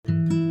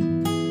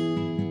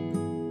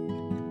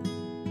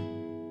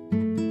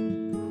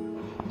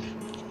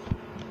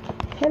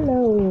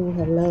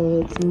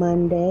Hello, it's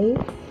Monday.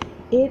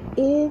 It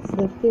is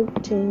the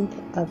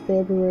 15th of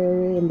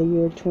February in the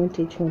year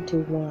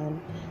 2021.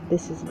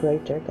 This is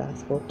Greater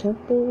Gospel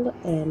Temple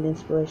and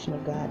Inspiration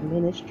of God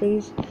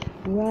Ministries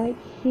right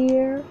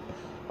here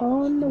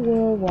on the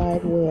World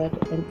Wide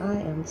Web. And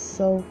I am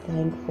so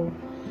thankful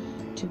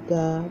to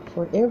God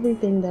for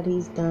everything that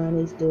He's done,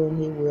 He's doing,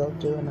 He will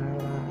do in our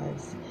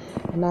lives.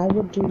 And I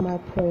will do my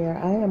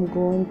prayer. I am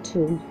going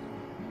to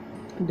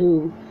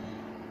do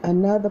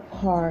another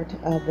part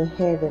of the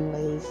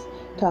heavenlies,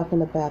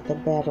 talking about the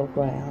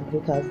battleground,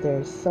 because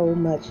there's so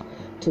much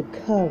to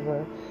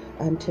cover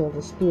until the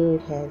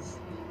Spirit has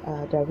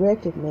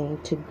directed me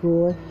to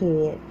go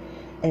ahead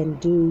and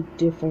do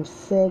different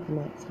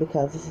segments,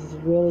 because this is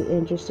really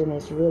interesting.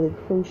 It's really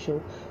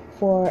crucial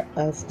for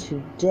us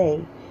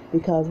today,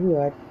 because we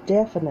are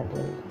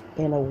definitely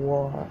in a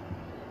war.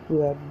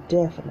 We are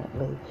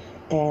definitely,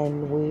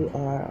 and we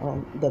are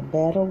on the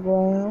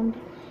battleground.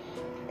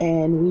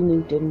 And we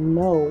need to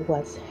know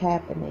what's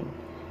happening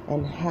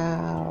and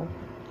how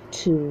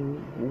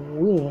to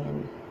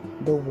win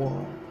the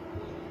war.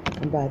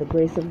 And by the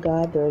grace of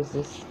God, there's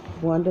this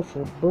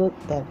wonderful book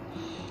that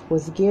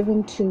was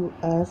given to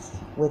us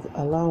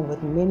along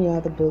with many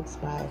other books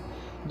by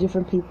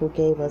different people.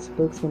 Gave us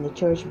books when the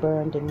church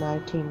burned in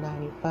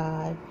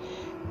 1995.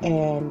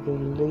 And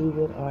believe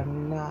it or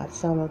not,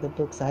 some of the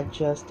books I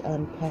just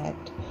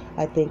unpacked,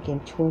 I think in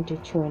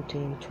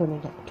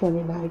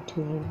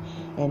 2019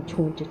 and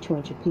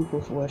 2020, people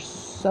were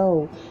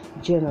so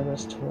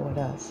generous toward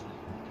us.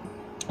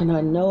 And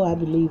I know I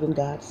believe in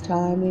God's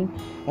timing,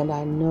 and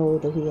I know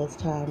that He has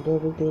timed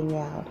everything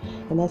out.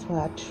 And that's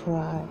why I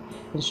try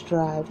and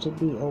strive to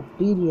be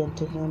obedient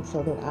to Him,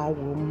 so that I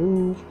will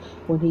move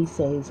when He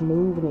says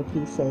move. And if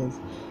He says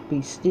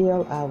be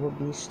still, I will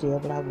be still.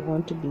 But I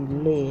want to be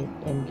led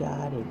and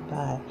guided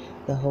by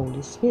the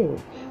Holy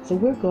Spirit. So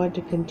we're going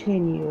to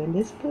continue. And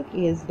this book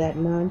is That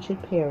None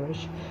Should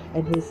Perish.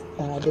 And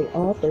the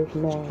author's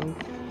name,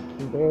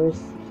 very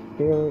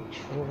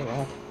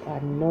spiritual. I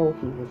know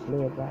he was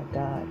led by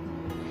God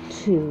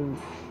to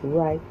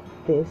write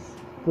this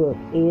book,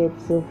 Ed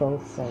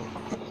Silvoso.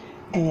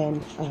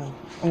 And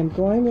I'm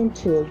going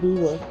into,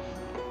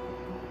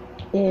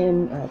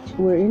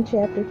 we're in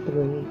chapter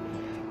 3,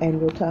 and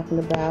we're talking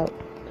about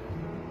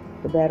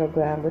the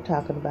battleground. We're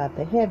talking about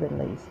the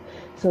heavenlies.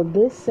 So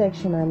this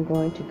section I'm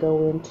going to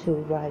go into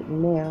right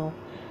now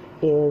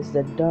is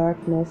the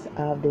darkness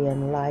of the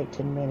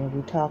enlightenment. And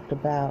we talked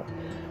about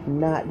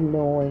not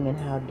knowing and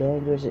how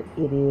dangerous it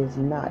is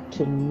not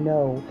to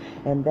know.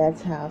 And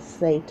that's how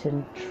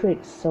Satan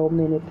tricks so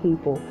many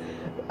people,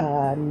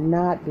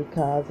 not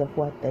because of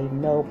what they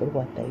know, but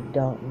what they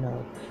don't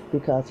know,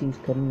 because he's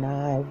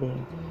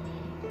conniving,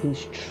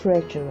 he's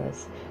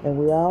treacherous. And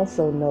we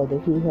also know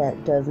that he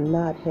does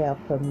not have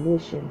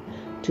permission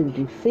to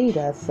defeat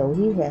us, so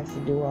he has to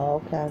do all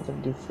kinds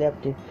of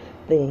deceptive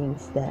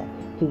things that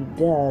he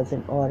does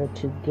in order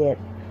to get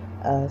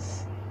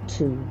us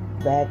to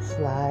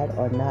backslide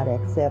or not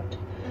accept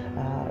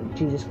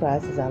Jesus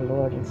Christ as our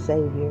Lord and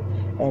Savior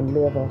and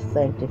live a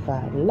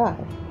sanctified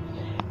life.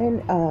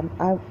 And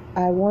I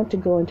want to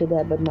go into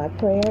that, but my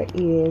prayer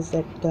is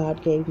that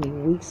God gave me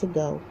weeks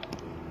ago.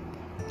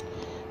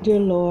 Dear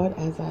Lord,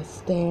 as I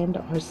stand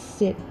or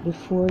sit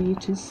before you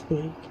to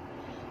speak,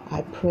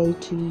 I pray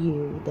to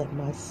you that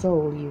my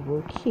soul you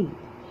will keep.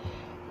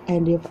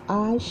 And if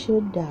I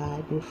should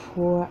die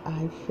before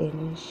I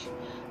finish,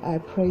 I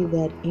pray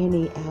that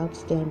any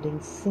outstanding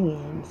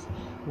sins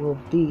will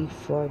be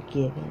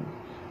forgiven.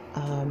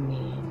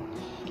 Amen.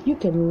 You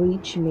can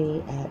reach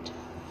me at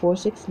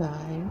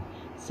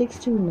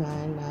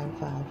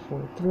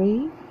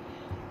 469-629-9543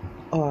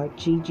 or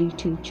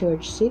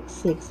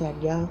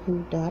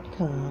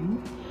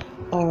ggtchurch66@yahoo.com,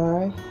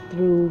 or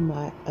through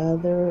my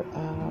other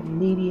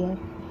media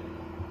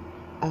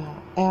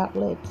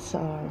outlets,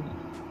 or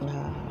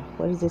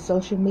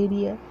social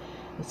media.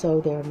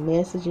 So there are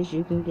messages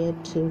you can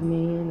get to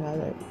me and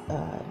other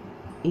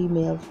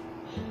emails.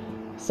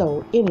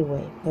 So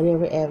anyway,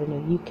 whatever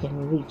avenue, you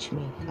can reach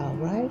me. All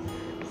right.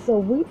 So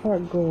we are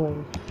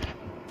going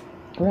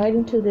right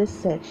into this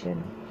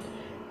section,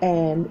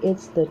 and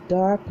it's the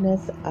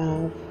darkness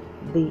of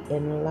the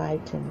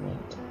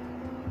enlightenment.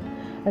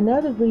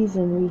 Another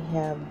reason we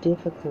have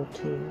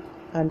difficulty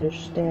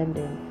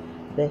understanding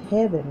the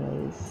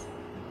heavenlies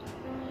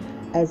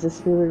as a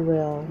spirit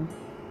realm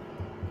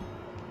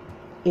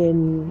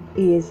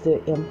is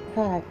the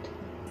impact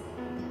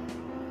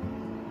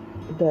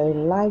the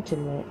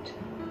enlightenment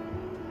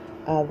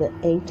of the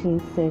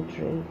 18th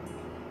century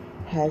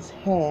has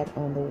had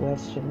on the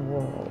Western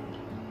world.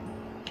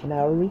 And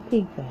I'll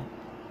repeat that.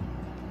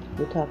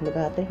 We're talking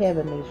about the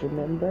heavenlies,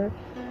 remember?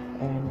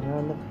 And we're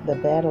on the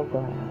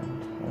battleground,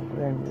 and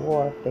we're in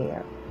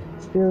warfare,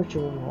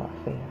 spiritual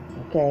warfare,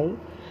 okay?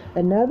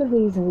 Another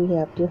reason we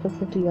have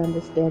difficulty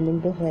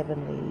understanding the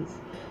heavenlies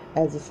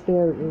as a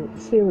spirit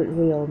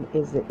realm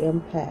is the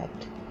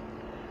impact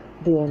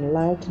the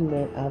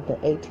enlightenment of the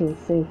 18th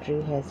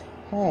century has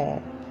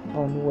had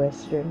on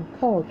Western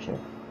culture.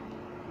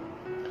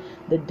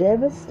 The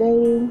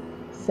devastating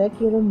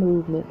secular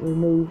movement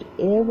removed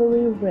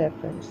every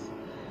reference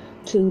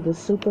to the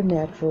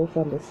supernatural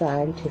from the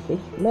scientific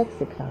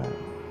lexicon.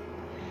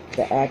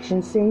 The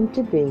action seemed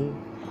to be,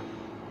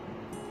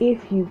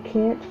 if you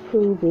can't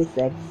prove its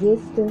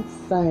existence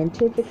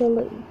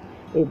scientifically,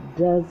 it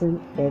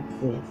doesn't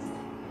exist.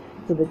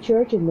 So the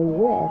church in the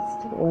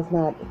West was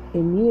not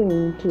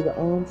immune to the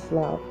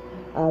onslaught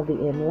of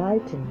the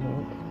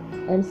Enlightenment,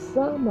 and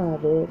some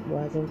of it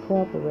was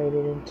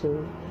incorporated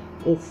into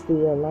its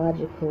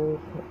theological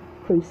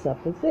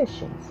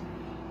presuppositions.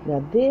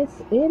 Now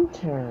this, in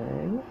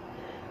turn,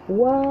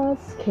 was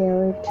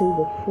carried to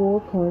the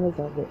four corners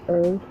of the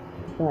earth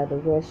by the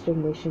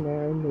Western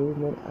missionary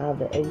movement of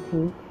the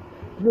 18th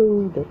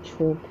through the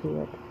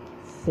 20th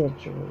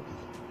centuries.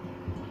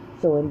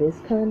 So in this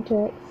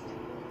context,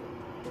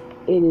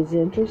 it is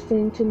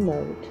interesting to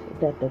note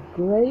that the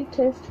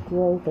greatest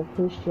growth of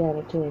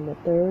Christianity in the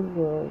Third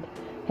World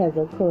has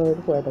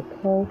occurred where the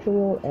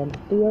cultural and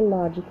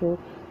theological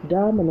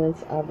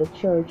dominance of the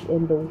church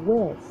in the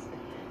West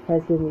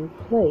has been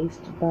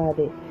replaced by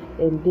the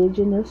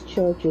indigenous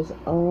church's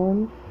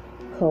own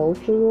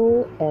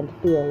cultural and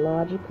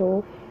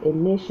theological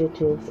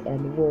initiatives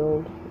and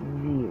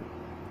worldview.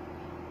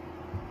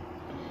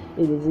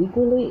 It is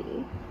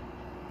equally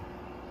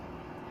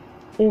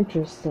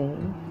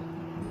interesting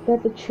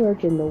that the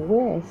church in the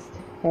West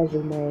has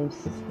remained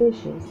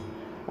suspicious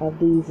of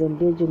these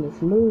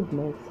indigenous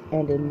movements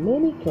and in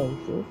many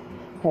cases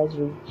has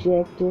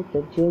rejected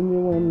the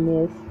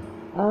genuineness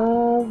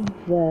of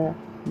the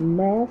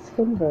mass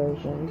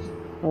conversions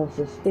on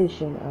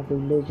suspicion of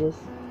religious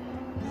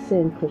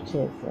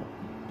syncretism.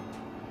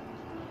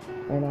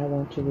 And I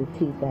want to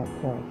repeat that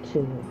point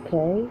too,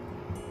 okay?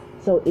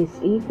 So it's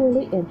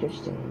equally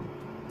interesting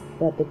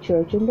that the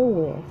church in the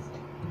West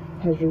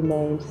has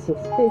remained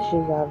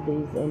suspicious of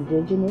these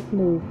indigenous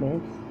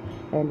movements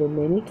and in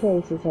many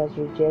cases has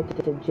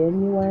rejected the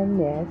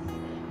genuineness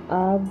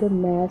of the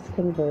mass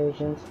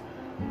conversions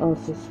on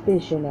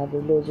suspicion of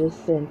religious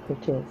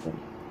syncretism.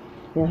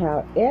 Now,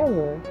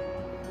 however,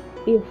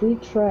 if we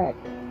track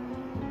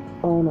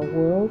on a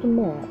world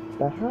map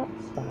the hot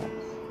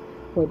spots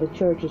where the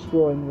church is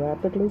growing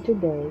rapidly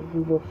today,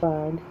 we will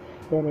find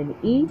that in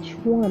each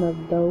one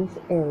of those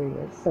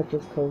areas, such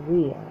as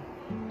Korea,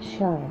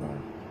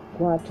 China,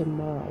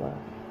 Guatemala,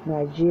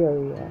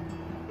 Nigeria,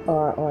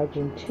 or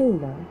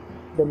Argentina,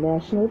 the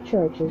national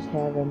churches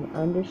have an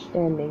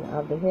understanding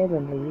of the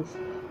heavenlies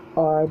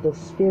or the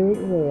spirit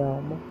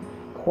realm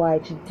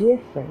quite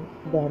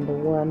different than the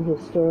one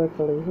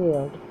historically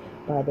held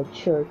by the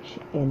church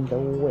in the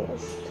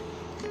West.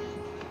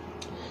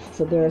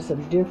 So there are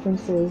some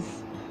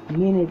differences,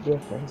 many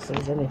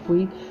differences, and if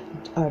we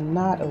are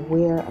not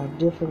aware of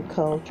different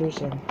cultures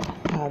and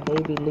how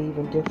they believe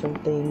in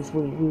different things,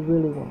 we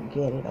really won't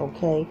get it,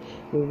 okay?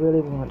 We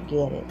really won't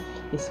get it.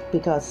 It's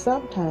because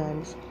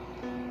sometimes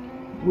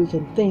we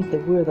can think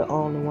that we're the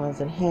only ones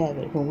that have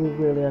it when we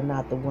really are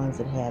not the ones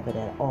that have it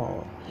at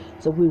all.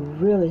 So we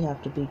really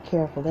have to be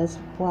careful. That's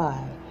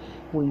why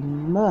we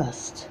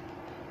must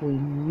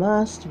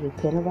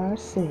repent of our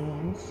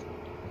sins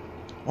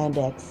and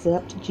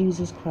accept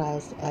Jesus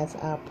Christ as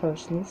our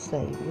personal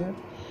Savior.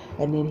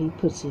 And then He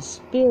puts His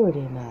Spirit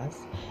in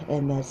us,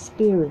 and that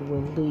Spirit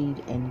will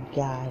lead and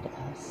guide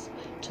us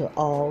to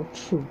all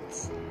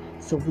truths.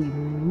 So we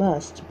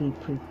must be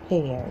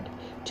prepared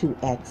to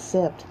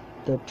accept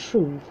the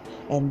truth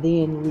and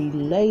then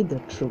relay the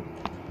truth,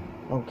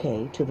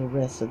 okay, to the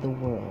rest of the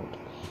world.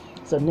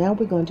 So now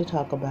we're going to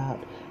talk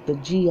about the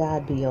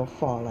GI Bill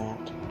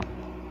fallout.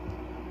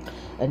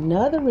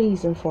 Another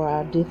reason for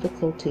our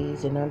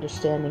difficulties in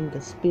understanding the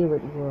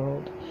spirit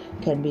world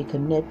can be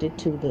connected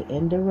to the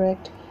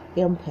indirect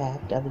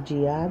impact of the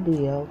GI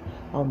Bill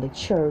on the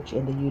church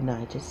in the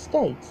United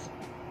States.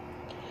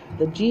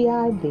 The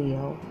GI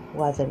Bill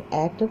was an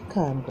act of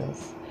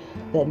Congress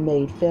that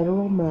made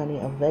federal money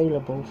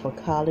available for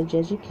college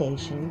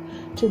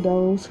education to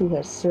those who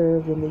had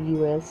served in the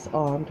U.S.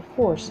 Armed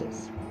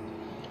Forces.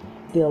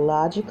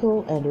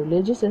 Theological and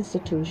religious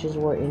institutions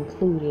were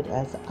included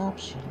as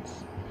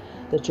options.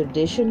 The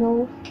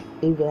traditional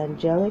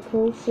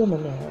evangelical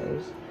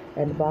seminaries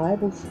and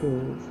Bible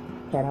schools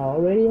had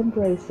already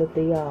embraced a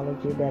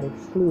theology that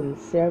excluded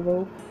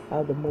several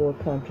of the more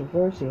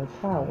controversial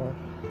power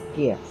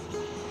gifts.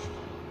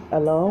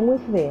 Along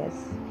with this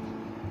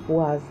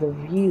was the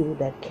view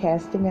that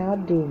casting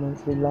out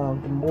demons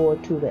belonged more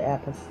to the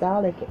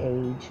apostolic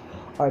age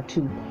or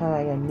to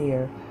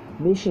pioneer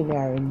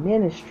missionary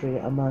ministry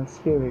among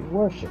spirit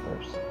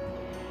worshipers.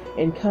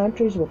 In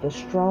countries with a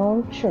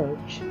strong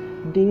church,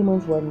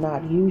 demons were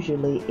not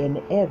usually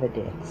in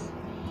evidence.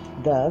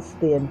 Thus,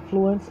 the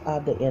influence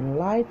of the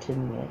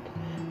Enlightenment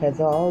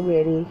has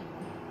already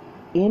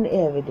in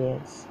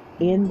evidence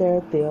in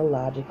their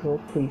theological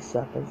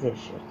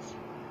presuppositions.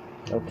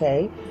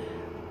 Okay?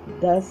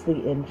 Thus,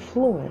 the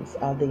influence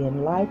of the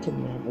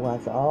Enlightenment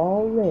was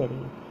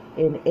already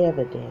in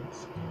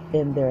evidence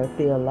in their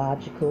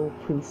theological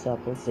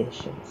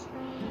presuppositions.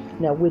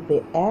 Now, with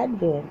the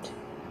advent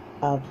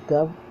of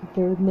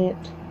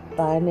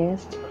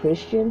government-financed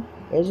Christian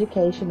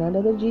education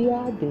under the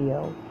GI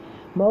Bill,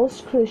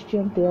 most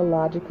Christian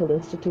theological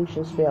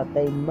institutions felt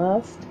they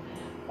must,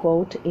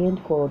 quote,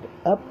 end quote,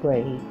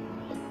 upgrade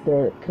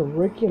their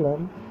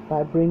curriculum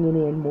by bringing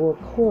in more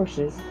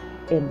courses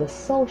in the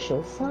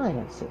social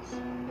sciences.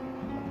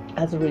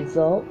 As a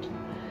result,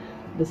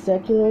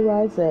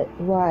 the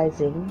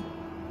rising,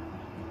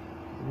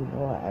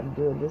 I'm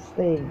doing this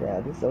thing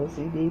now, this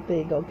OCD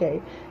thing,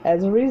 okay?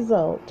 As a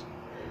result,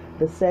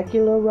 the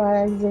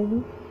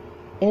secularizing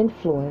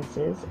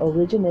influences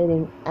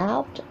originating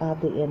out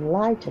of the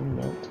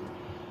Enlightenment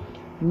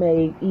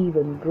made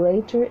even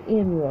greater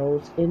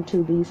inroads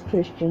into these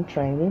Christian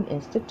training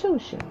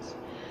institutions.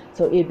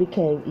 So it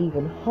became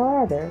even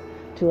harder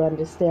to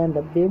understand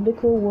the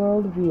biblical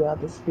worldview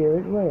of the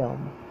spirit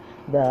realm.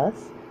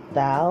 Thus,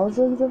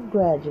 thousands of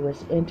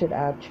graduates entered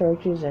our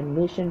churches and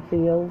mission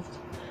fields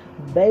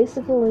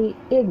basically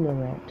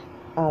ignorant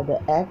of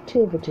the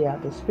activity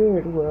of the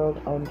spirit world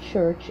on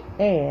church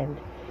and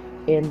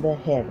in the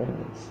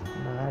heavenlies.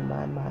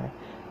 My.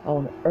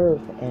 On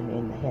earth and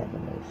in the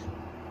heavenlies.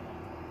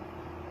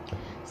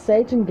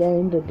 Satan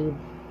gained a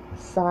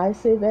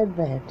decisive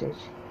advantage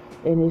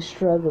in his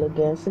struggle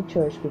against the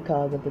church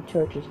because of the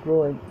church's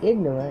growing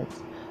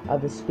ignorance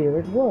of the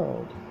spirit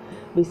world.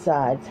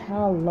 Besides,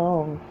 how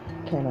long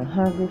can a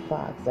hungry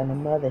fox and a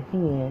mother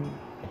hen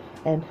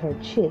and her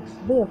chicks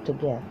live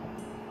together?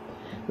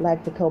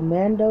 Like the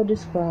commando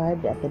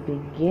described at the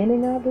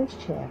beginning of this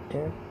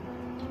chapter,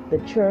 the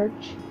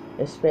church,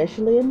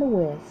 especially in the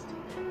West,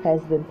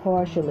 has been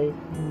partially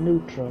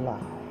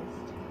neutralized.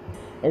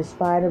 In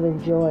spite of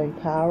enjoying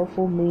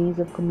powerful means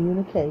of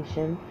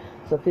communication,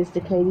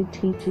 sophisticated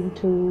teaching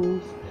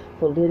tools,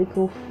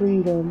 political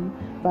freedom,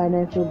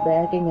 financial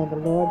backing, and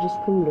the largest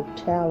pool of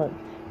talent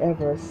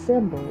ever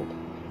assembled,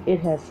 it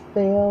has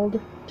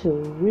failed to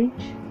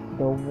reach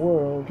the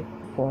world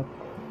for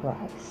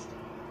Christ.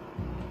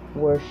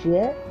 Worse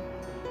yet,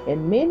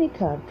 in many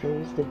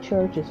countries, the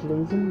church is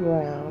losing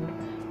ground,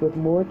 with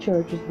more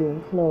churches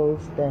being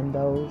closed than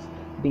those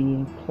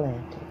being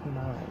planted.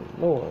 My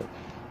Lord.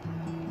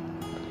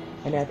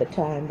 And at the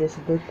time this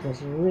book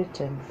was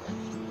written,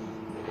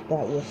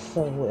 that was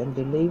so. And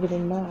believe it or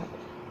not,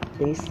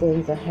 these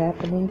things are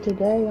happening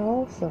today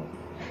also.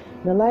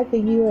 Now, like the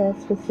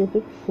U.S.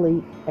 Pacific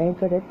Fleet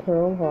anchored at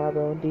Pearl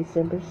Harbor on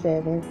December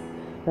 7,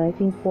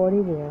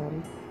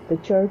 1941, the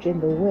church in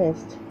the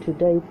West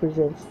today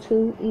presents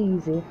too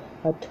easy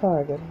a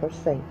target for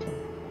Satan.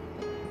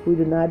 We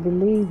do not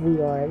believe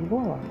we are at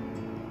war.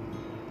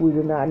 We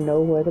do not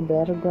know where the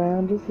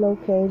battleground is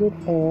located,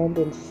 and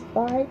in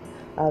spite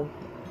of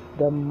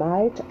the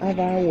might of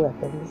our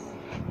weapons,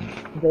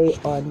 they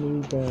are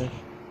neither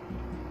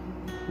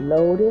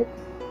loaded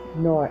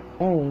nor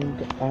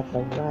aimed at the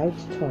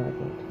right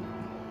target.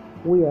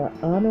 We are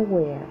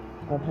unaware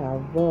of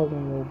how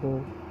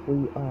vulnerable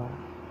we are.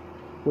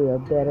 We are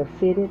better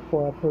fitted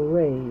for a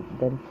parade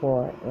than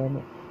for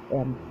an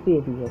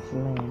amphibious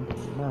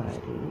landing.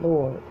 Mighty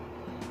Lord,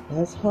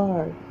 that's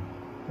hard,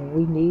 and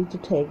we need to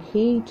take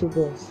heed to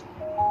this.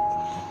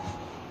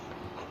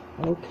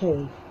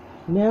 Okay,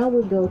 now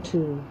we go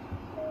to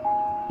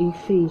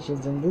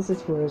Ephesians, and this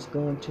is where it's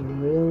going to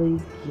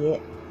really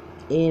get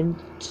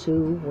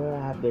into where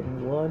I've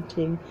been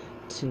wanting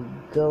to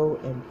go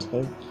and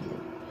take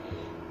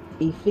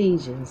you.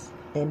 Ephesians,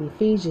 and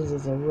Ephesians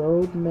is a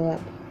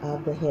roadmap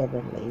of the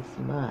heavenlies.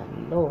 My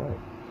Lord.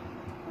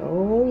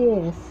 Oh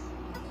yes.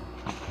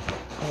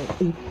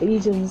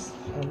 Ephesians,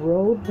 a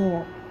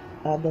roadmap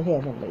of the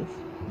heavenlies.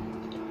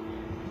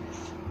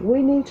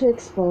 We need to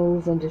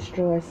expose and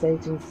destroy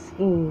Satan's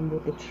scheme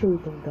with the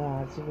truth of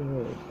God's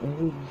word. And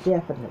we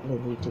definitely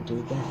need to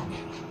do that.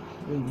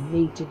 We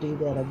need to do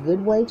that. A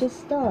good way to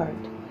start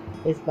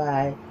is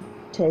by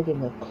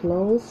taking a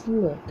close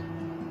look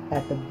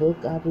at the book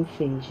of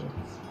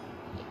Ephesians.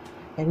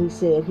 And he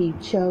said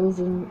he'd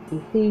chosen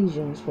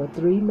Ephesians for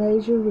three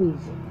major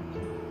reasons.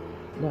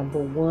 Number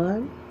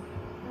one,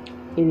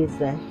 it is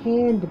the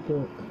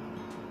handbook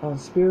on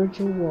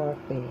spiritual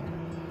warfare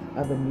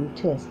of the New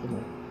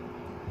Testament.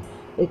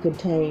 It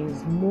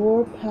contains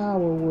more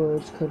power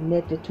words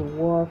connected to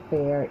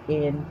warfare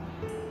in,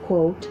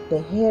 quote,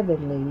 the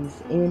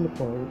heavenlies, end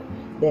quote,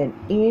 than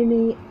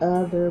any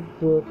other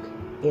book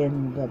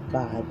in the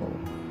Bible.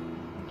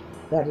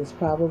 That is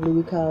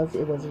probably because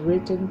it was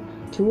written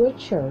to a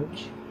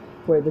church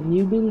where the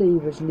new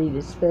believers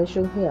needed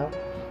special help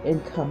in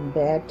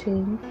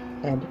combating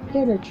and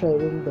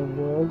penetrating the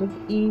world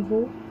of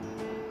evil,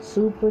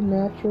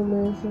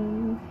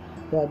 supernaturalism,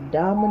 that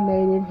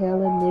dominated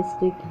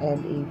Hellenistic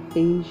and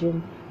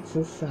Ephesian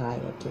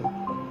society.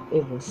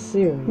 It was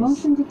serious.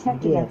 Motion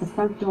detected at the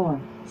front door.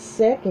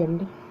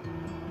 Second,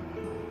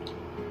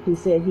 he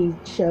said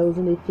he'd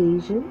chosen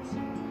Ephesians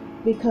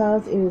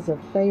because it is a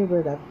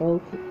favorite of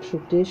both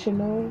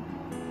traditional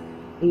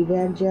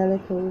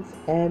evangelicals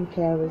and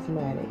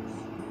charismatics.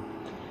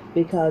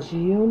 Because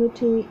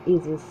unity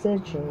is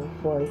essential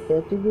for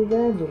effective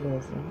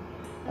evangelism,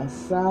 a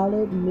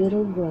solid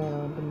middle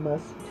ground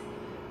must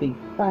be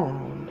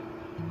found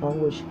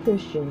on which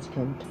Christians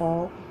can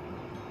talk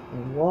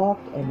and walk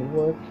and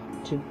work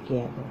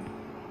together.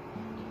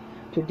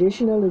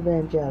 Traditional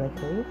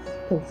evangelicals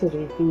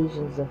consider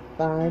Ephesians the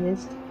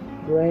finest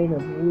grain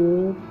of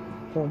wood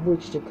from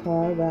which to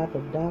carve out the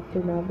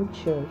doctrine of the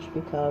church,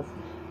 because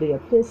the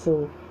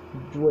epistle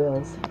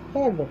dwells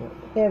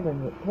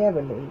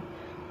heavily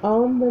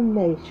on the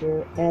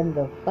nature and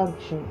the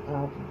function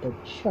of the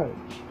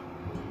church.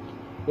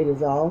 It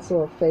is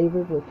also a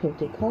favorite with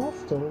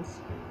Pentecostals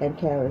and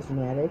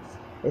Charismatics,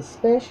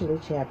 especially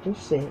chapter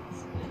 6,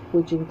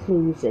 which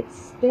includes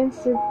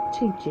extensive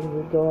teaching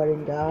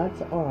regarding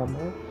God's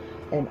armor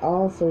and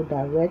also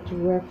direct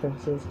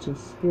references to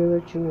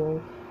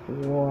spiritual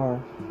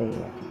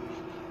warfare.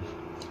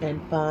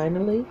 And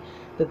finally,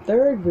 the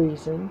third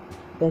reason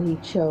that he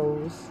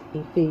chose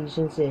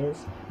Ephesians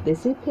is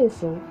this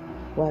epistle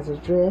was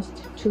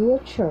addressed to a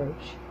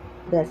church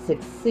that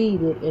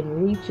succeeded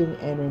in reaching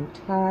an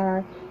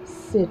entire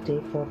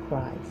city for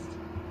Christ.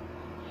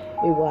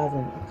 It was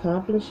an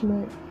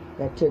accomplishment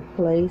that took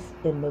place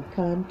in the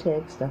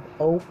context of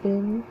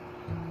open,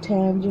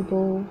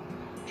 tangible,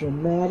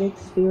 dramatic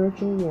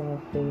spiritual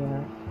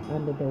warfare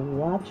under the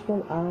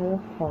watchful eye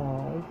of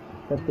Paul,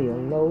 the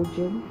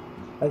theologian,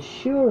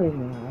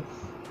 assuring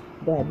us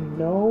that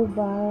no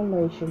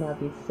violation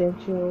of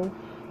essential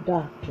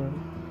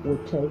doctrine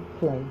would take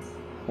place.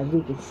 And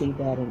we can see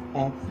that in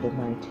Acts the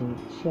 19th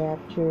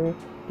chapter,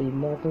 the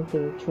 11th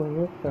through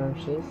 20th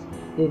verses,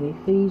 then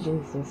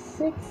Ephesians the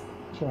 6th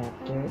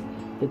chapter,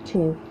 the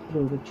 10th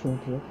through the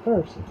 20th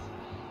verses.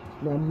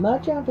 Now,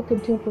 much of the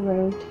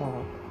contemporary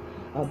talk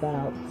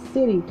about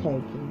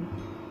city-taking,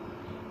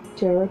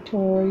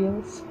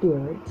 territorial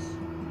spirits,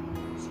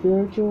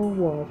 spiritual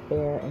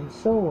warfare, and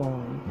so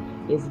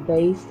on is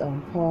based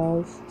on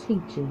Paul's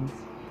teachings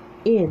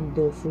in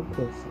this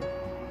epistle.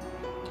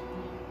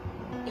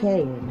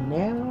 Okay, and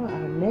now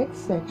our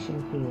next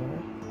section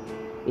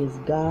here is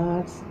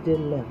God's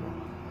dilemma.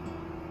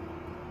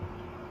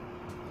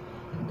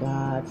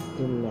 God's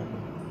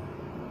dilemma.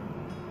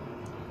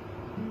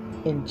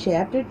 In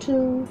chapter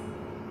 2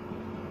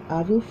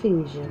 of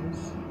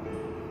Ephesians,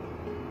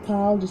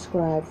 Paul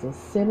describes a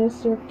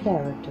sinister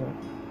character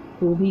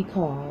whom he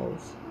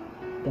calls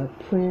the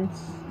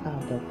prince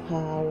of the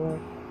power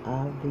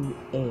of the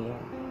air.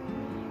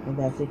 And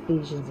that's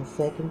Ephesians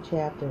the 2nd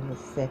chapter and the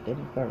 2nd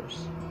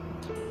verse.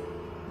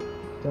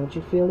 Don't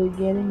you feel it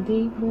getting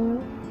deep now?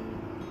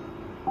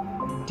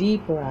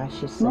 Deeper, I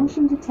should say.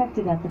 Motion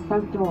detected at the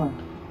front door.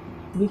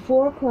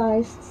 Before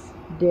Christ's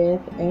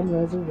death and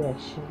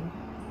resurrection,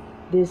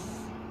 this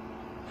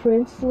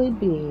princely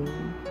being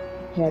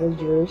had a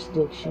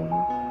jurisdiction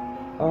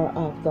or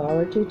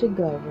authority to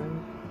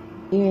govern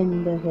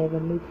in the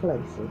heavenly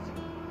places.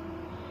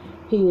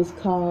 He is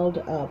called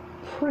a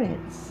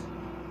prince,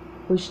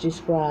 which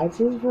describes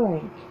his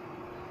rank,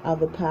 of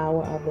the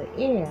power of the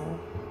air,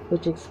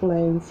 which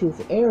explains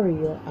his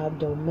area of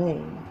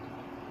domain.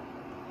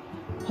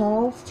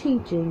 Paul's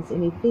teachings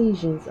in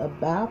Ephesians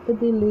about the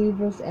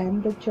believers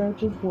and the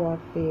church's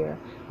warfare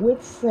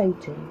with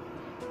Satan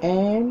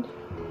and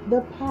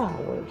the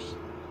powers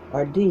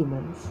or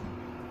demons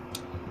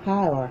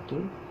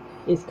hierarchy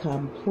is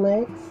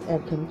complex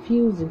and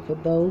confusing for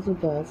those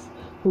of us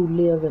who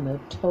live in a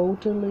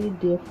totally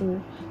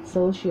different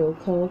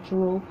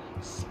socio-cultural,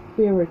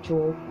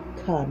 spiritual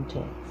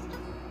context.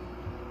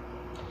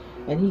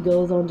 And he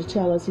goes on to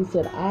tell us, he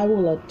said, I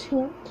will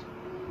attempt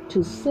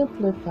to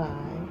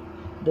simplify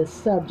the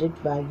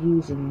subject by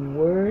using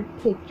word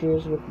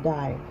pictures with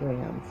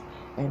diagrams.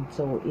 And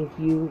so if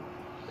you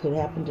could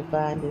happen to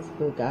find this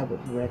book, I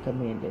would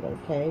recommend it,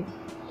 okay?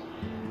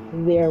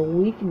 Their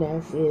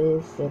weakness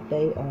is that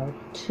they are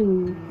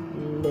too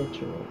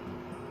literal.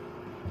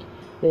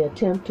 They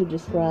attempt to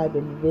describe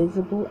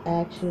invisible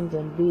actions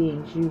and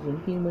beings using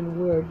human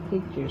word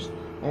pictures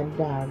and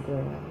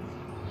diagrams.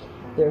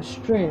 Their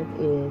strength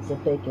is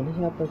that they can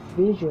help us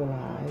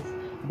visualize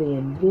the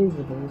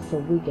invisible so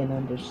we can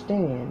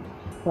understand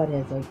what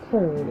has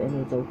occurred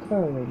and is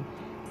occurring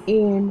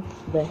in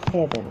the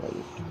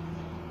heavenlies.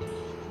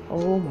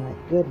 Oh my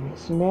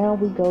goodness. Now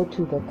we go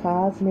to the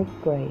cosmic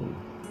grave.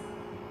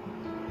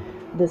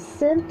 The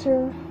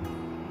center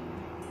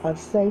of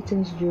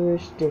Satan's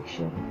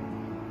jurisdiction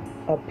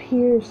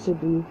appears to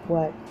be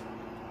what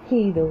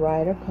he, the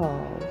writer,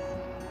 calls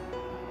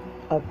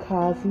a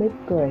cosmic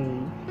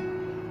grave,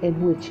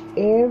 in which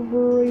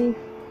every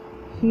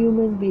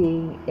human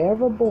being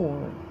ever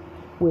born,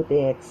 with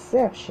the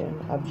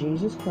exception of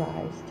Jesus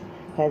Christ,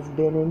 has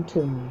been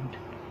entombed.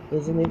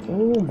 Isn't it?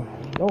 Oh my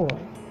Lord.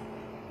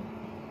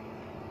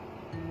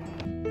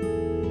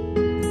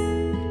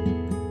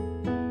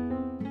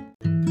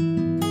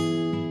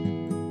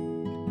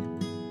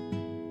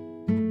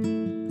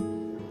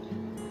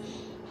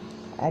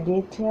 I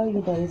did tell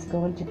you that it's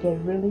going to get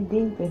really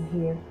deep in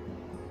here.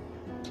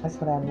 That's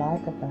what I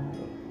like about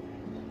it.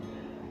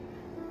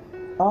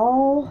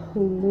 All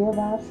who live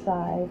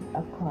outside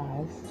of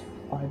Christ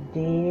are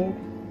dead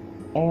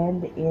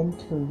and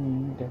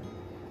entombed.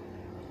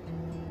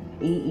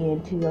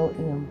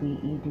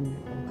 E-N-T-O-M-B-E-D,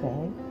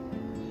 okay?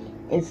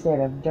 Instead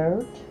of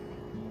dirt,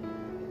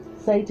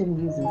 Satan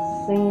uses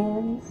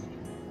sins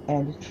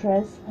and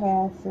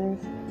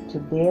trespasses to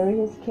bury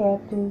his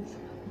captives,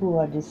 who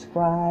are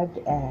described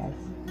as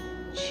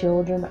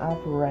children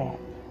of wrath.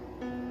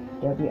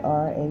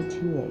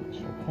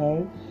 W-R-A-T-H,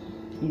 okay?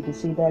 You can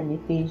see that in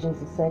Ephesians,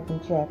 the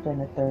 2nd chapter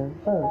and the 3rd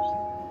verse.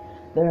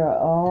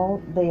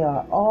 They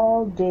are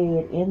all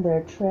dead in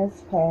their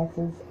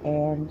trespasses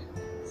and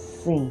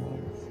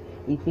sins.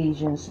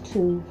 Ephesians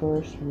 2,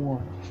 verse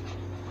 1.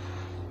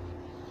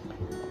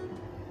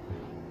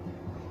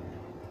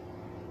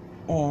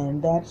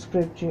 And that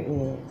scripture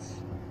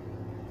is,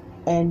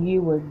 "And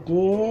you were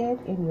dead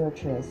in your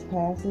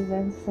trespasses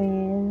and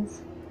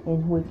sins,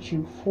 in which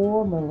you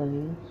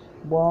formerly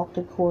walked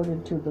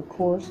according to the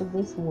course of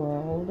this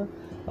world,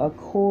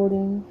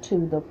 according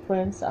to the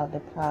prince of the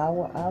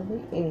power of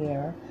the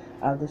air,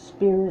 of the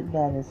spirit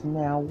that is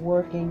now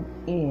working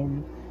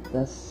in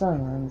the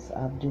sons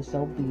of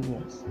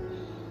disobedience."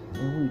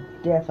 And we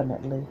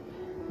definitely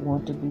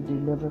want to be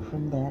delivered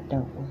from that,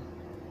 don't we?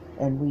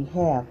 And we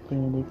have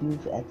been, if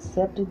you've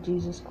accepted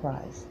Jesus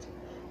Christ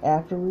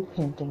after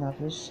repenting of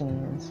your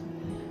sins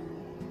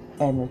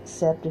and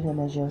accepted him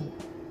as your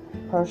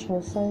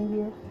personal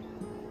Savior,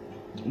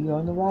 you're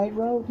on the right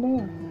road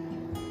now.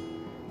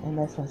 And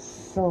that's what's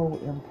so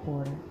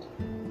important.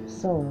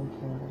 So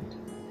important.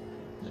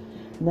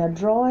 Now,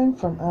 drawing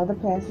from other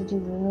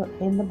passages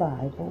in the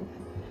Bible,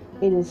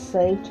 it is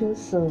safe to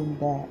assume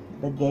that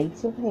the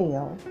gates of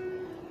hell,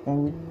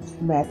 and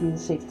Matthew the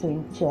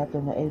 16th chapter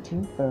and the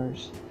 18th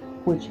verse,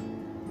 which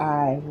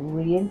I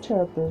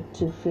reinterpret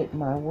to fit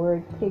my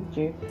word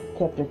picture,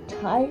 kept a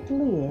tight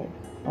lid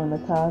on the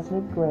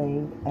cosmic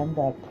grave, and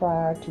that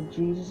prior to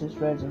Jesus'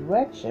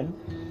 resurrection,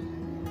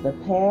 the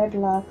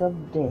padlock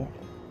of death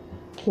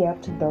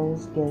kept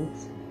those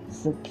gates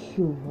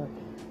secured.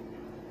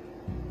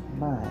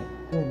 My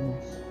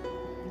goodness.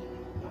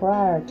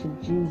 Prior to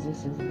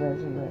Jesus'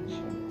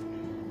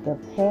 resurrection, the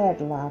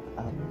padlock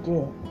of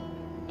death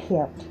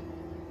kept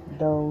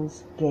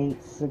those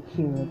gates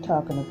secure,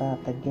 talking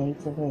about the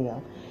gates of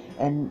hell.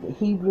 And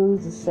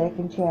Hebrews, the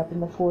 2nd chapter,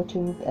 the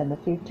 14th and the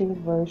 15th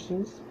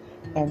verses,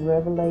 and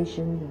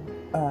Revelation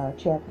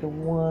chapter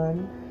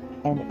 1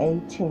 and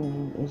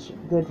 18 is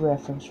good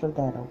reference for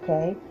that,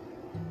 okay?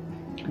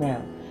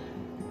 Now,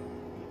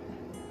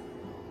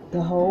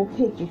 the whole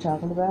picture,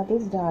 talking about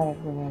this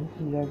diagram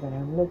here that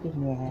I'm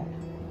looking at,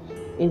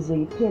 is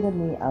the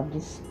epitome of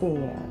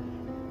despair.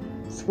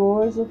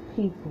 Scores of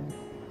people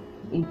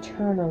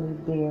eternally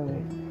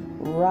buried,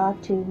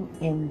 rotting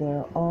in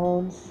their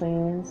own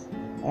sins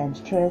and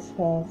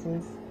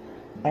trespasses,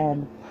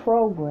 and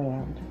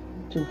programmed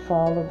to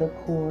follow the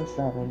course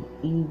of an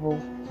evil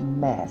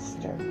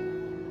master.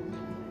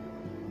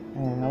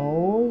 And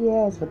oh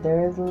yes, but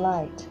there is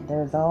light.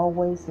 There's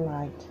always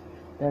light.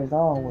 There's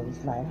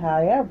always light.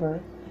 However,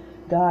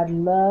 God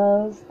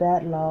loves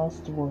that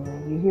lost world.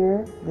 You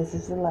hear? This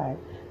is the light.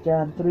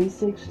 John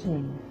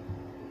 3:16.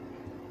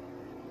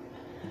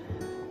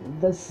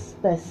 The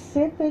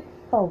specific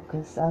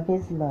focus of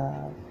his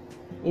love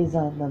is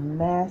on the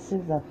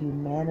masses of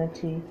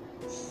humanity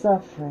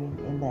suffering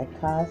in that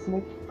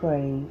cosmic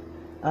grave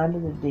under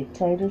the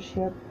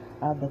dictatorship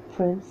of the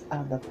prince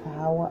of the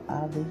power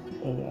of the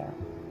air.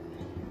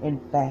 In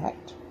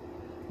fact,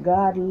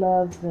 God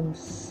loves them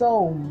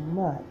so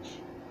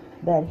much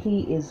that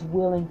he is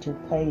willing to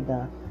pay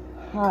the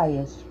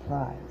highest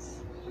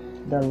price,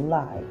 the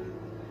life,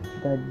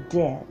 the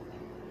death,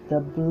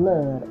 the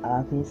blood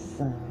of his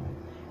Son.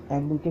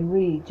 And we can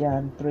read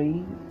John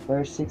 3,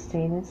 verse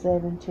 16 and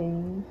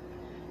 17,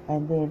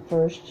 and then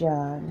 1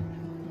 John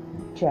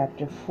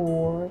chapter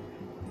 4,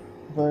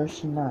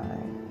 verse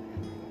 9.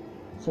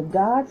 So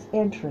God's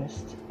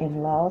interest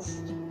in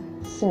lost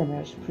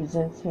sinners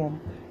presents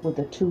him with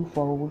a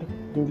twofold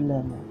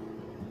dilemma.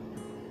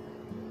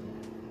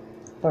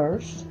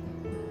 First,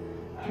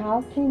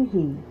 how can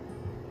he,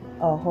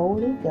 a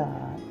holy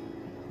God,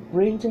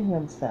 bring to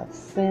himself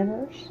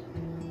sinners,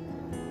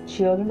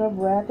 children of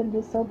wrath and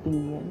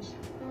disobedience,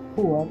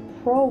 who are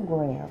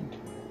programmed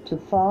to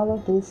follow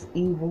this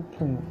evil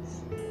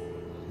prince?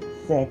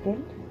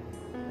 Second,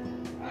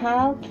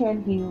 how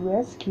can he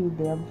rescue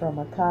them from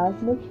a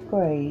cosmic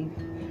grave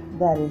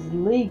that is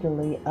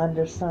legally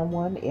under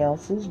someone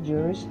else's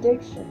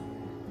jurisdiction?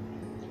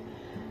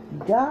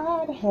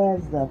 God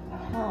has the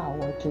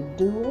power to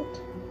do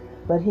it,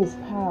 but his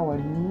power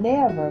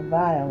never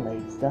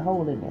violates the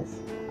holiness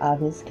of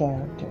his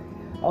character.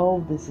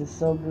 Oh, this is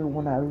so good.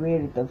 When I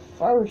read it the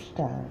first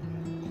time,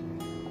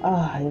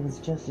 it was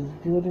just as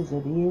good as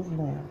it is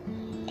now.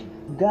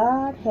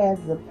 God has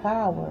the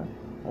power,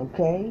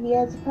 okay? He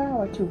has the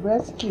power to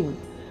rescue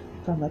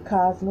from a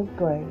cosmic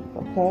grave,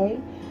 okay?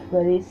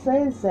 But it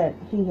says that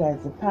he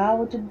has the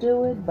power to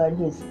do it, but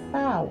his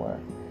power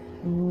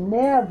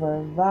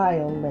never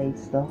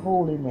violates the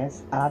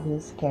holiness of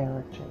his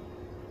character.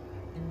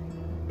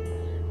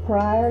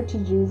 Prior to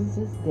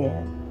Jesus'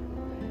 death,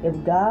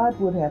 if God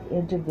would have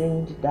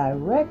intervened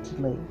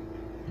directly,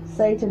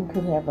 Satan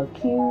could have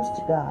accused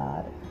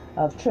God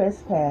of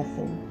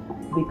trespassing,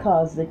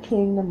 because the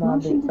kingdom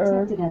of the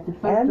earth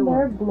and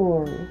their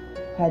glory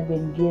had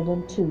been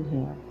given to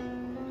him.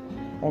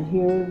 And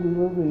here we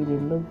will read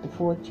in Luke the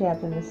 4th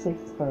chapter and the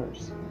 6th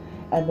verse.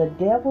 And the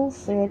devil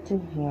said to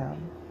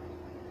him,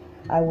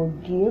 I will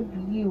give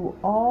you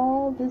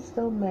all this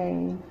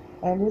domain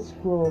and its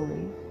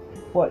glory,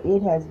 for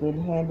it has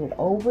been handed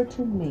over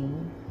to me,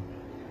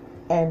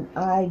 and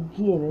I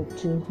give it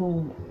to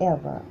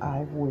whomever I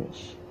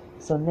wish.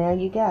 So now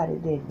you got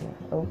it, didn't you?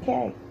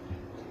 Okay.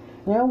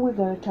 Now we're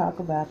going to talk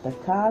about the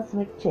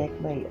cosmic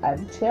checkmate.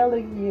 I'm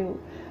telling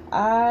you,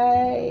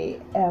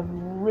 I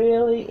am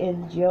really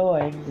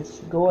enjoying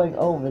this, going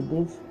over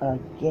this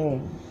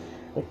again.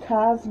 The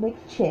cosmic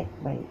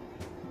checkmate.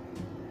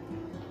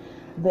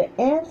 The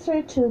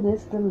answer to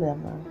this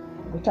dilemma,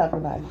 we're talking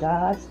about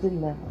God's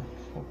dilemma,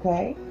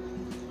 okay?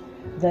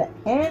 The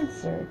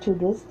answer to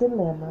this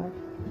dilemma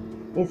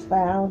is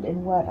found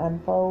in what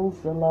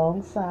unfolds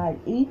alongside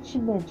each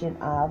mention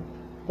of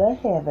the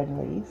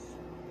heavenlies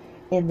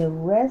in the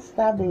rest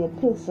of the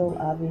epistle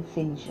of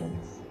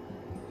Ephesians.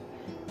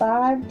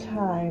 5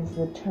 times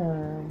the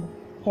term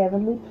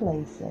heavenly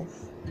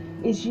places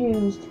is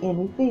used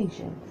in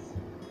Ephesians.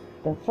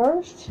 The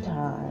first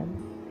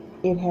time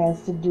it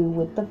has to do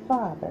with the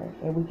Father,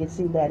 and we can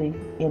see that in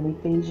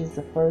Ephesians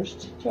the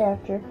 1st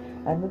chapter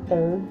and the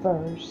 3rd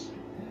verse.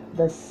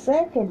 The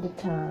second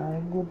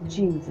time with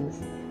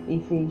Jesus,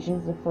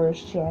 Ephesians the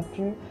 1st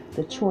chapter,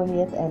 the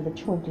 20th and the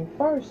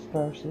 21st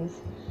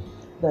verses.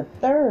 The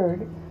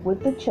third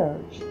with the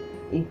church,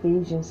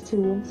 Ephesians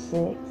 2 and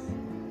 6,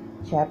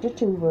 chapter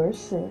 2 verse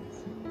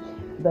 6.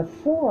 The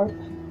fourth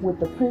with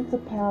the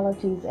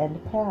principalities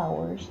and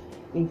powers,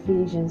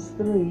 Ephesians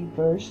 3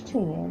 verse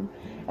 10.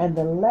 And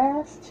the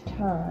last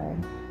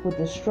time with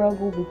the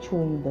struggle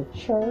between the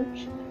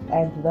church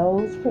and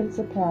those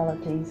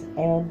principalities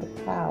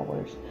and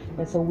powers.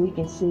 And so we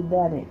can see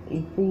that in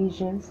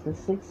Ephesians, the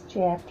 6th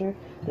chapter,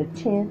 the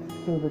 10th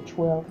through the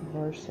 12th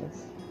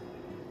verses.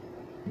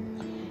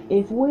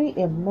 If we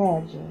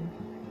imagine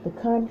the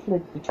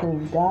conflict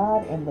between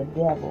God and the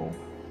devil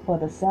for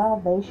the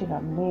salvation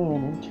of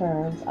man in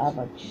terms of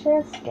a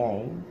chess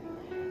game,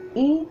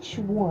 each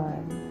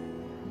one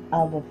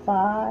of the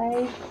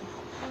 5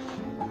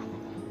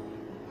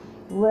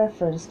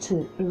 references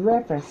to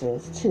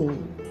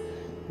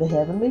the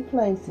heavenly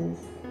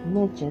places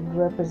mentioned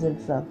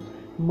represents a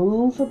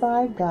move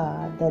by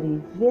God that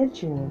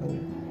eventually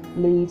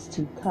leads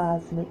to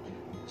cosmic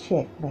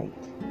checkmate.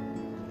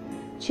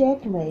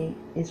 Checkmate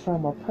is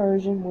from a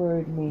Persian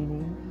word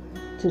meaning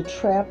to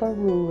trap a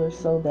ruler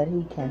so that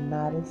he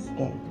cannot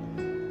escape.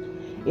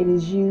 It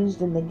is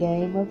used in the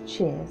game of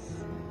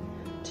chess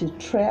to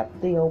trap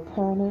the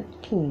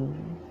opponent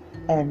king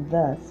and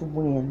thus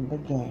win the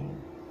game.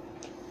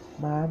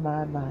 My.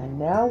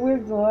 Now we're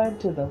going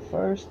to the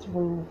first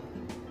move.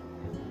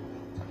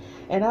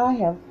 And I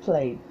have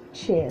played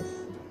chess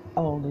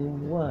only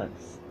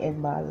once in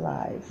my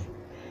life.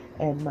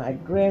 And my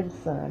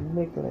grandson,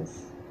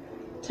 Nicholas,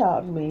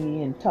 taught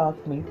me and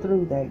talked me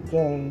through that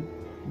game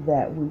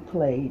that we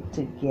played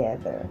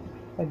together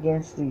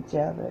against each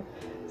other.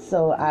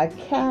 So I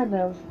kind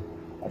of,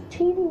 a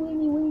teeny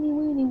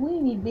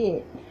weeny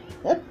bit,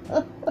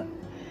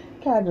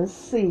 kind of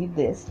see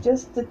this,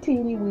 just a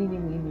teeny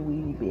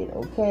weeny bit,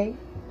 okay?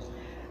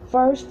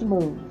 First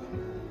move.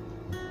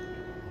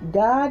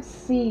 God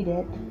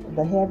seeded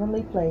the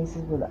heavenly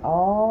places with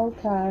all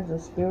kinds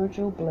of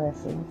spiritual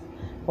blessings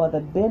for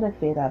the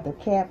benefit of the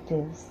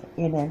captives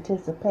in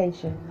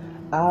anticipation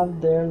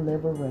of their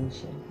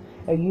liberation.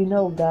 And you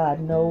know God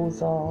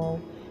knows all.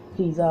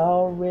 He's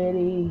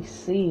already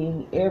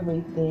seeing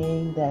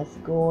everything that's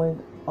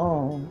going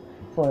on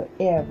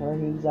forever.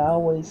 He's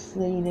always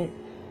seen it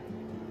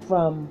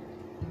from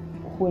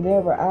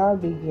whenever our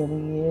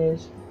beginning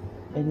is,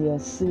 and he'll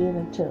see it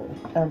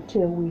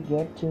until we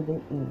get to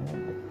the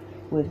end.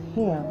 With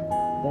him,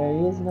 there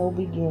is no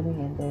beginning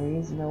and there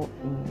is no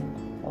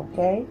end.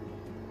 Okay?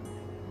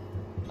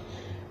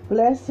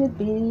 Blessed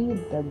be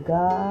the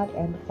God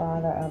and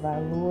Father of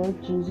our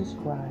Lord Jesus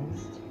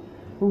Christ,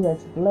 who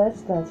has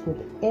blessed us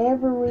with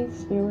every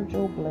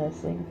spiritual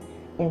blessing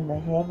in the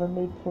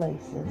heavenly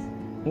places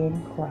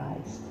in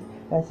Christ.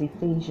 That's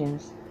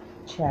Ephesians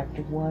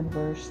chapter 1,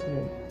 verse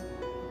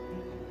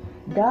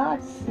 3.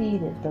 God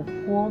seeded the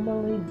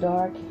formerly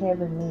dark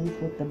heavenlies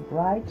with the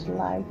bright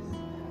lights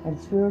and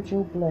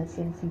spiritual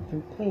blessings he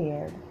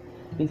prepared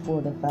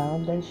before the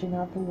foundation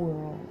of the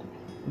world.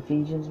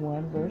 Ephesians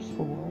 1, verse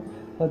 4,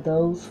 for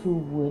those who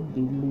would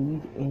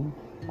believe in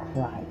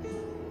Christ.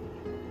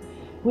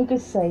 We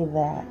could say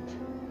that,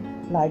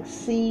 like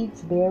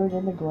seeds buried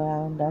in the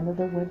ground under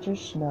the winter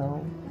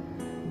snow,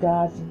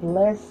 God's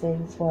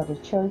blessings for the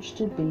church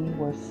to be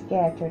were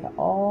scattered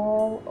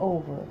all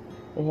over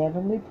the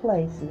heavenly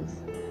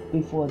places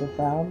before the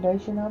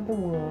foundation of the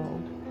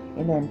world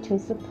in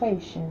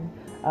anticipation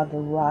of the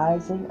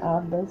rising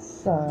of the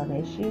Son,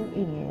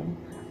 S-U-N,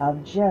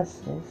 of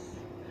justice,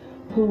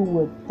 who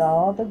would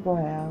thaw the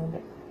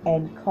ground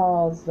and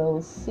cause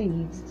those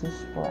seeds to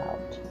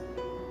sprout.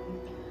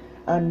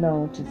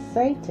 Unknown to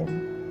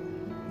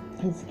Satan,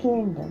 his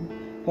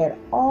kingdom had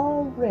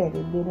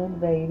already been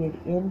invaded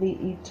in the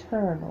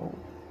eternal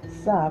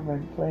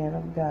sovereign plan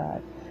of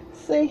God.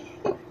 See,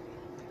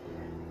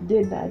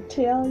 didn't I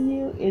tell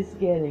you it's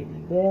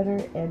getting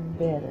better and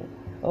better?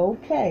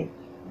 Okay,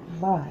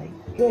 my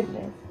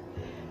goodness.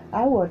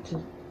 I want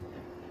to,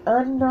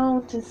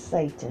 unknown to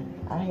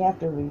Satan, I have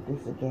to read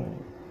this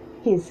again.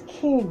 His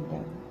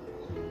kingdom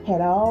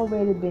had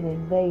already been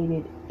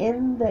invaded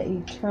in the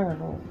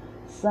eternal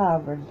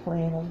sovereign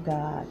plan of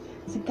God.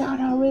 See, God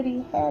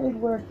already had it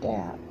worked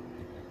out.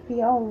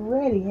 He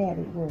already had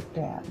it worked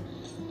out.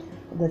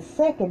 The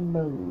second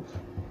move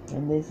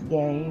in this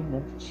game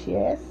of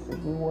chess, if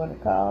we want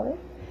to call it,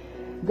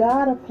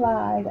 God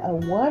applied a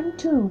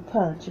 1-2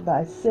 punch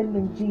by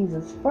sending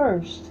Jesus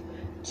first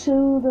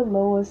to the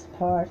lowest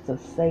parts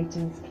of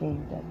Satan's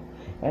kingdom.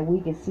 And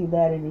we can see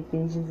that in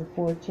Ephesians, the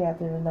 4th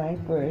chapter, the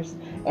 9th verse.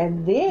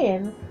 And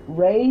then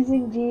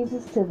raising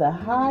Jesus to the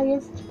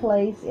highest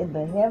place in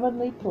the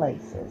heavenly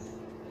places.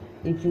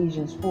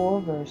 Ephesians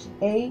 4, verse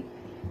 8.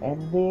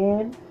 And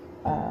then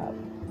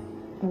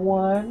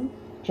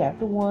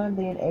chapter 1,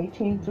 then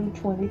 18 through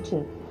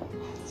 22.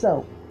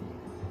 So,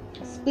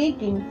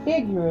 speaking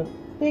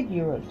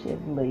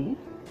figuratively,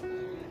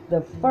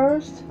 the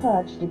first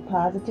punch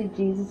deposited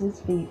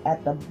Jesus' feet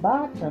at the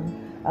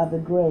bottom of the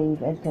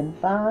grave and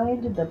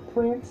confined the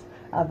prince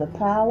of the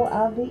power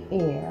of the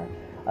air,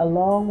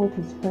 along with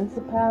his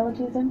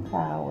principalities and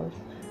powers,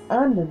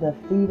 under the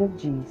feet of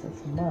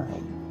Jesus. My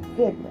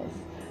goodness.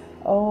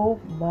 Oh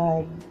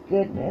my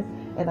goodness.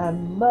 And I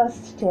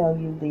must tell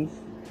you these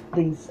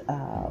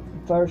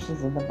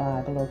verses in the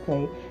Bible,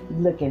 okay?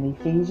 Look in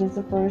Ephesians,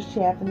 the 1st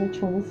chapter, the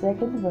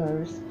 22nd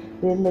verse.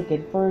 Then look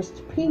at 1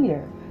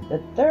 Peter,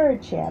 the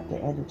 3rd chapter,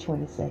 and the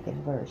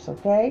 22nd verse,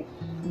 okay?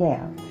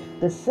 Now,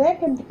 the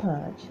second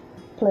punch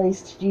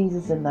placed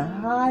Jesus in the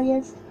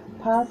highest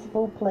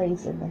possible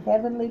place in the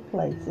heavenly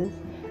places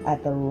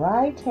at the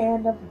right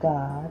hand of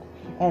God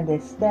and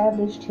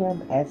established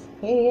him as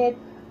head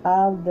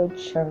of the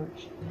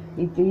church.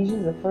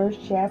 Ephesians, the 1st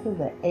chapter,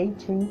 the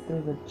 18th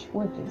through the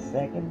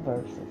 22nd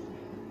verses.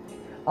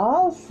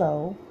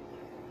 Also,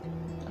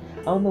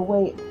 on the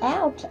way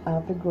out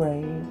of the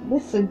grave,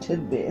 listen to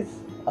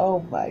this.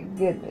 Oh my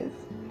goodness.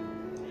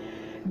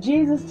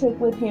 Jesus took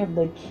with him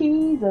the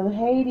keys of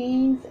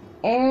Hades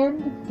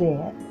and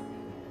death,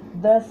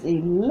 thus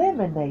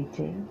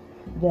eliminating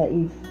the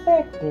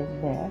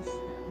effectiveness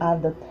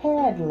of the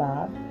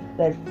padlock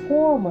that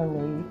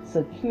formerly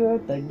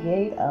secured the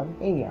gate of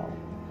hell.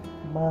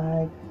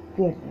 My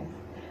goodness.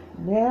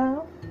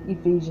 Now,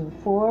 Ephesians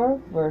 4,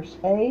 verse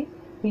 8,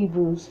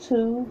 Hebrews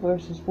 2,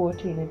 verses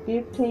 14 and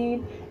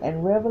 15,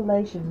 and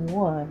Revelation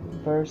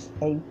 1, verse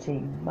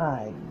 18.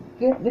 My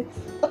goodness.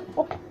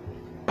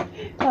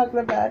 Talking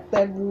about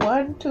that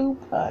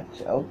 1-2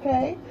 punch,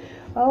 okay?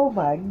 Oh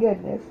my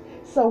goodness.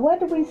 So what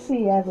do we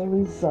see as a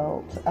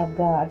result of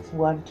God's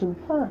 1-2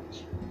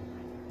 punch?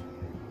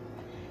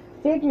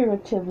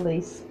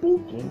 Figuratively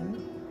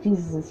speaking,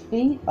 Jesus'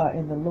 feet are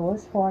in the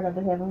lowest part of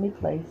the heavenly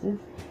places,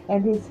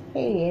 and his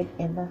head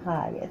in the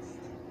highest.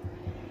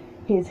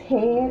 His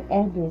head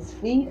and his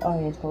feet are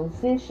in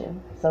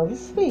position, so to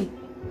speak.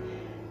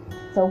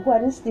 So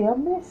what is still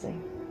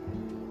missing?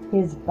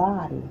 His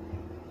body.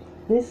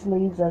 This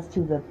leads us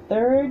to the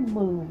third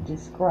move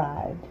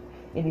described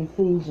in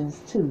Ephesians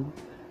 2,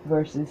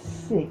 verses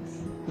 6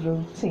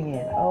 through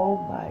 10. Oh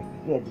my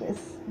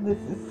goodness. This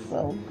is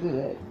so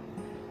good.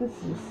 This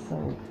is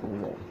so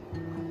good.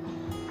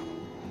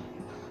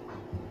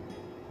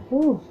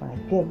 Oh my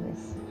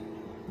goodness.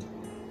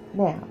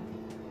 Now,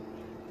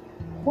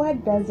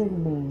 what does it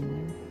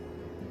mean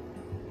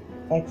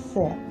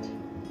except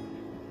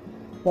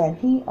that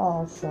he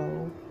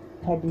also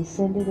had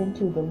descended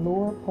into the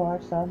lower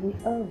parts of the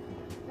earth?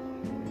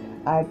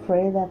 I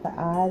pray that the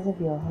eyes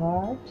of your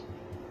heart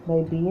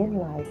may be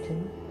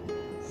enlightened,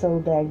 so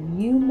that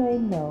you may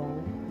know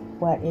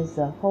what is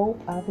the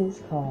hope of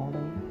his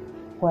calling,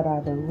 what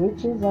are the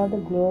riches of the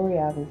glory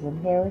of his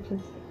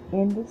inheritance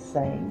in the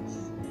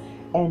saints,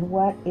 and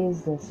what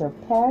is the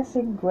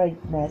surpassing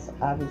greatness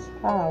of his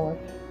power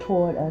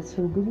toward us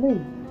who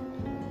believe.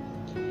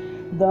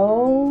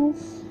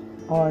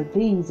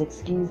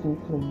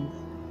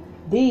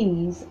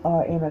 These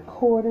are in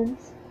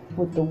accordance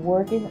with the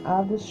working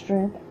of the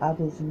strength of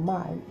his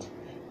might,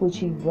 which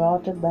he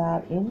brought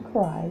about in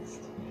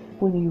Christ,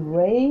 when he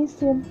raised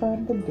him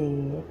from the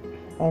dead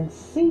and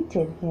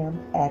seated him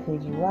at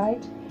his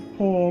right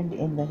hand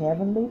in the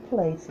heavenly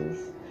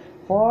places,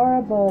 far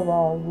above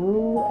all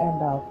rule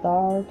and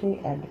authority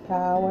and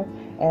power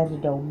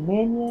and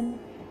dominion,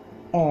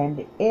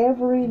 and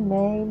every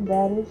name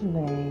that is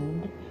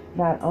named,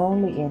 not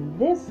only in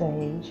this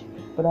age,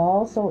 but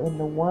also in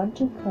the one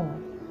to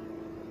come.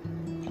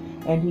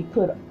 And he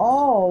put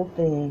all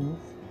things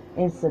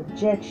in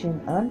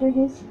subjection under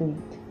his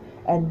feet,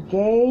 and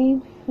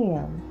gave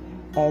him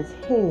as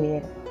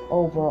head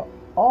over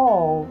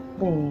all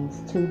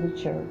things to the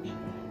church.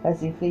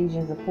 That's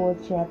Ephesians, the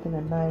 4th chapter, the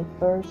 9th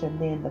verse, and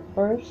then the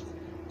 1st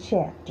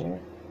chapter,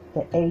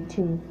 the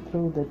 18th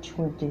through the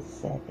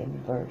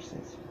 22nd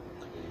verses.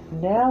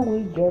 Now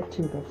we get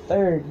to the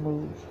third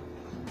move.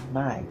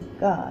 My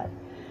God.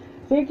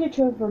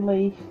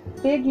 Figuratively,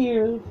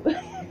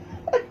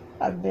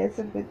 I'm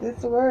messing with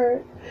this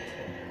word.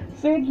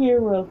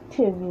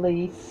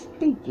 Figuratively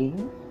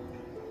speaking,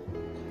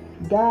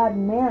 God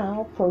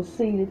now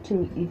proceeded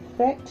to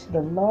effect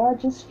the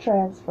largest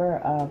transfer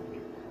of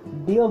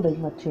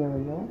building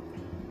material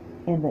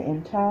in the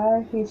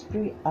entire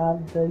history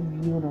of the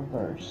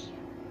universe.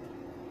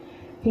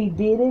 He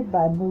did it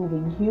by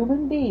moving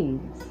human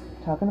beings,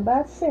 talking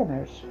about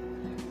sinners,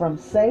 from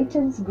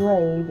Satan's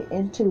grave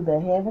into the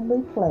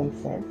heavenly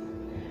places,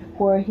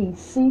 where he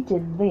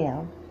seated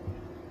them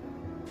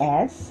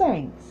as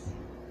saints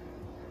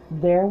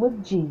there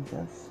with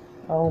Jesus.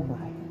 Oh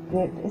my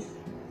goodness.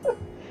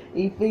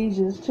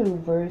 Ephesians 2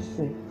 verse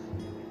 6.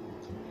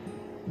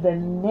 The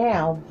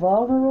now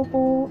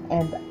vulnerable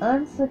and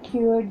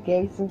unsecured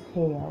gates of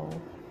hell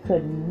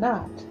could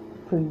not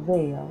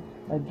prevail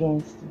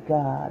against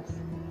God's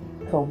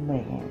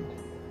command.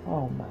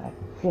 Oh my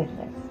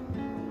goodness.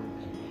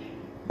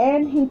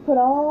 And he put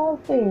all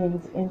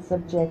things in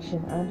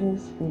subjection under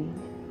his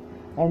feet,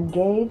 and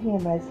gave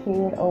him as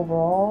head over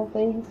all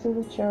things to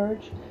the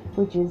church,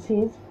 which is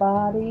his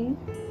body,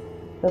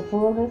 the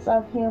fullness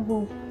of him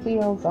who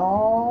fills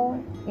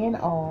all in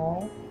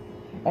all,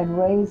 and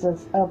raised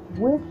us up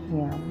with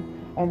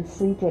him, and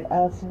seated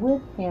us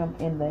with him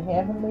in the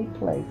heavenly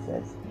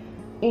places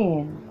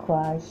in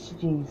Christ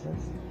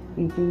Jesus.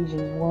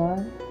 Ephesians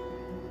 1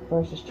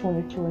 verses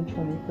 22 and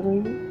 23,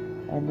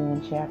 and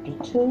then chapter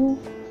 2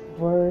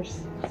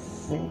 verse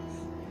 6.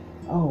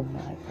 Oh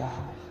my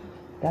God.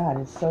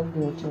 God is so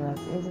good to us,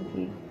 isn't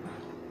he?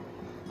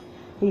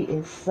 He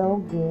is so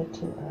good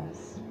to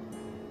us.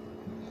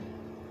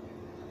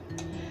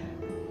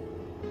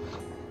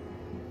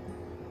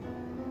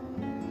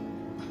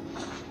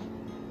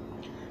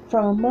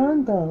 From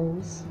among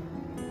those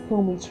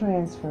whom he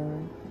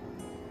transferred,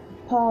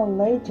 Paul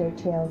later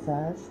tells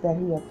us that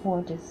he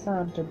appointed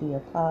some to be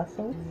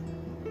apostles,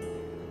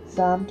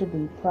 some to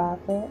be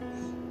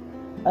prophets,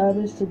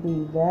 others to be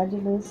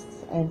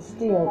evangelists, and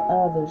still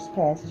others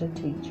pastor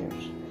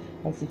teachers.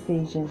 That's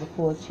Ephesians the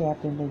 4th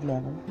chapter and the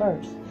 11th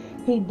verse.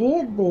 He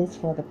did this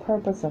for the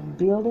purpose of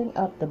building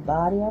up the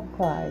body of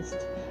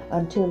Christ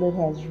until it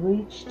has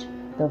reached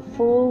the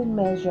full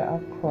measure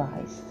of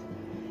Christ.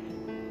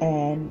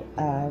 And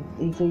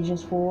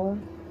Ephesians 4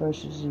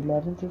 verses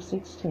 11 through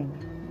 16.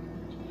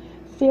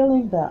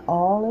 Filling the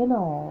all in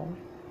all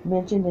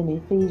mentioned in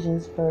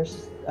Ephesians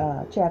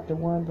chapter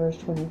 1 verse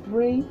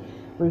 23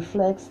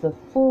 reflects the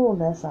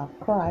fullness of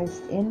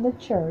Christ in the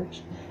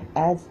church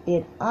as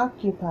it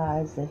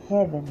occupies the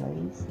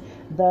heavenlies,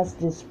 thus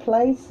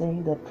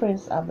displacing the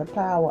prince of the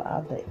power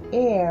of the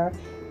air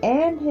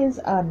and his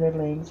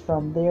underlings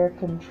from their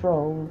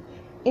control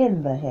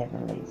in the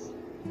heavenlies.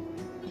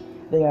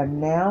 They are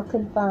now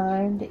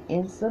confined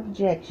in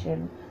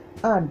subjection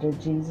under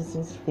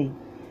Jesus' feet.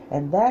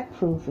 And that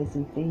proof is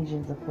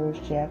Ephesians, the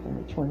 1st chapter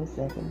and the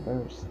 22nd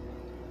verse.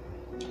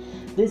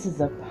 This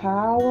is a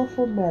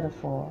powerful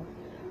metaphor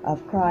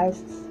of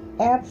Christ's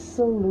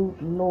absolute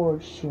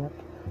lordship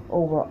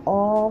over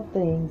all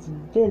things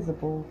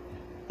visible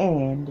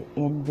and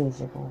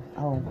invisible.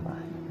 Oh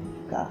my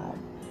God,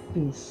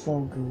 he is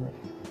so good.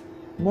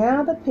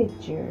 Now the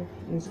picture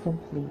is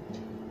complete,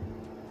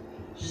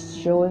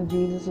 showing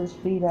Jesus'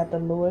 feet at the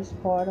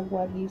lowest part of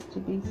what used to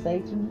be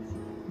Satan's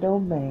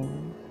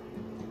domain,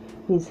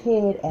 his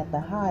head at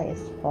the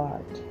highest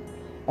part,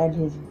 and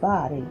his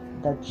body,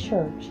 the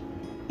church,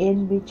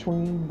 in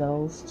between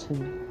those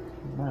two.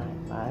 My.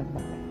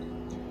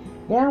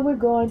 Now we're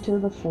going to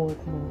the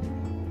fourth move.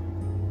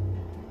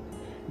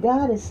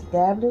 God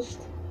established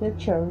the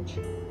church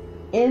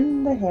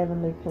in the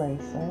heavenly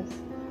places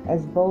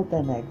as both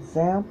an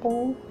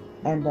example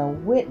and a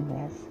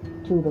witness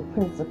to the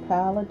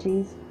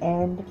principalities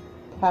and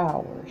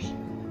powers.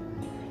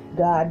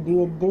 God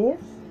did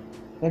this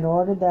in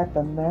order that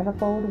the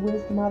manifold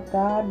wisdom of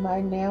God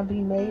might now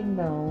be made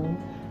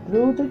known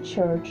through the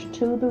church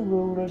to the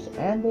rulers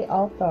and the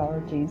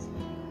authorities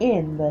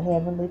in the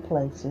heavenly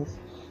places.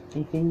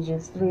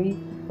 Ephesians 3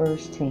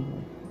 verse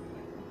 10.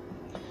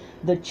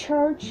 The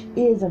church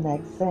is an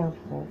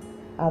example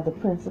of the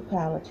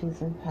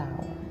principalities and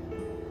power.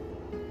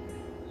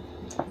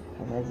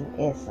 And there's an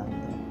S on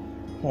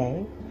there.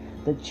 Okay?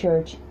 The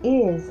church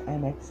is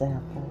an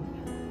example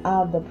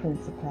of the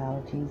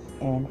principalities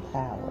and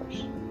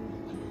powers.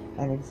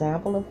 An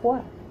example of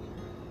what?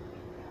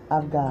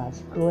 Of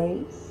God's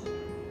grace,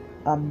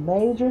 a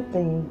major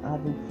theme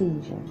of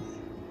Ephesians.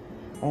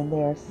 And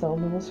there are so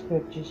many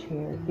scriptures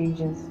here.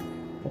 Ephesians,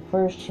 the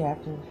 1st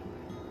chapter,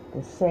 the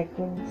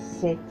 2nd,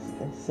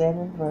 6th, and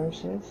 7th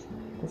verses.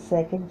 The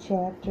 2nd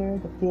chapter,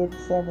 the 5th,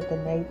 7th,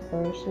 and 8th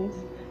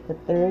verses. The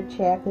 3rd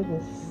chapter,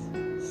 the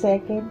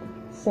 2nd,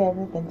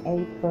 7th, and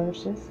 8th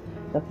verses.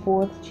 The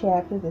 4th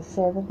chapter, the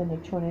 7th, and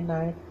the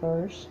 29th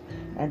verse.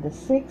 And the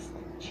 6th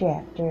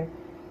chapter,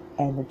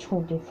 and the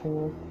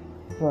 24th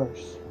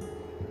verse.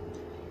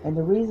 And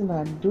the reason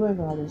I'm doing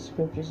all these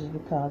scriptures is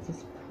because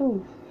it's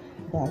proof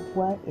that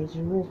what is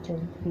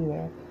written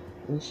here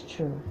is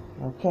true.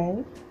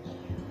 Okay?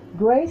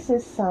 Grace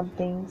is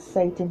something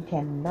Satan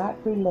cannot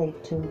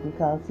relate to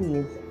because he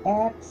is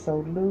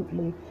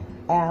absolutely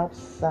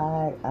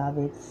outside of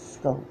its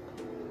scope.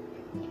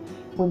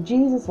 When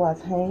Jesus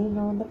was hanging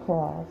on the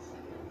cross,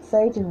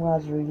 Satan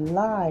was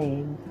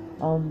relying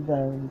on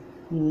the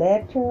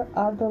letter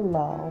of the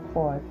law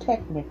for a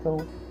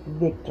technical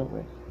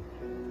victory.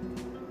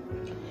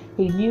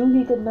 He knew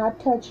he could not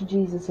touch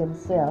Jesus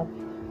himself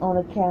on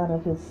account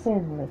of his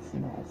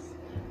sinlessness,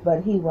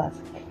 but he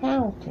was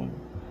counting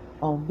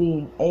on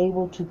being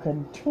able to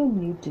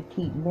continue to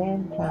keep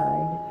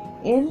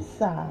mankind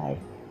inside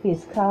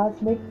his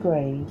cosmic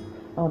grave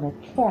on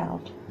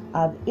account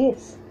of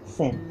its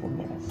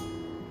sinfulness.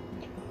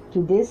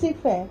 To this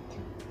effect,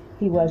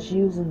 he was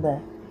using the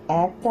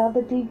act of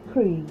the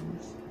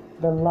decrees,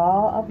 the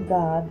law of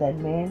God that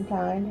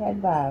mankind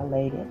had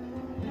violated,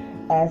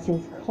 as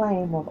his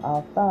claim of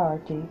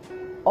authority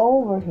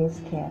over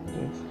his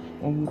captives.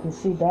 And you can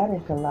see that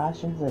in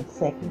Colossians, the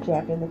 2nd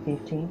chapter, the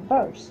 15th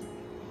verse.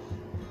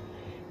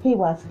 He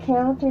was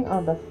counting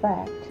on the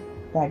fact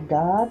that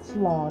God's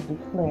law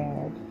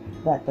declared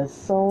that the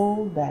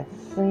soul that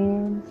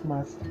sins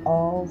must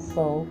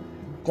also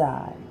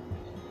die.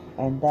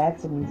 And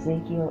that's in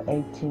Ezekiel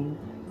 18th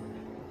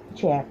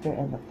chapter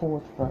and the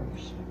 4th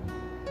verse.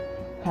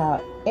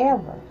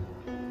 However,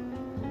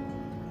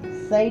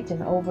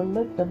 Satan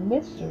overlooked a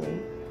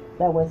mystery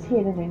that was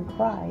hidden in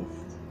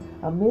Christ,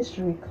 a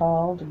mystery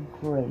called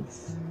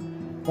grace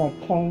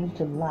that came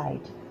to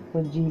light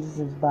when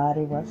Jesus'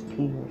 body was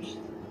pierced.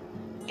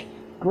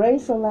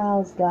 Grace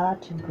allows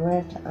God to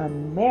grant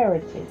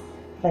unmerited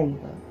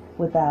favor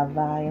without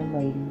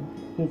violating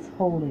his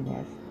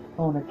holiness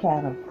on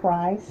account of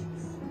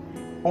Christ's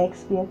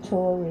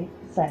expiatory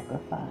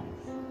sacrifice.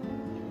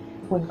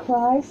 When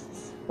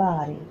Christ's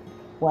body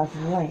was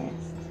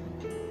lanced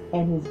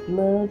and his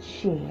blood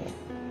shed,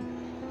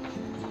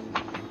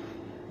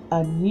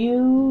 a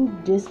new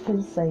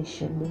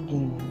dispensation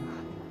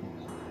began,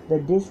 the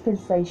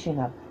dispensation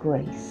of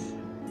grace.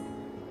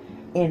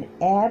 In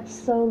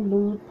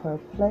absolute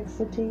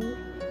perplexity,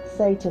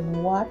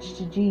 Satan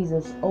watched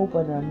Jesus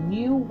open a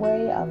new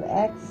way of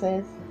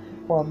access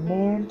for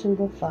man to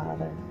the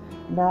Father,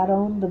 not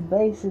on the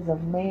basis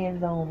of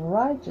man's own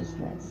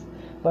righteousness,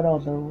 but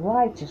on the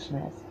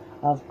righteousness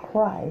of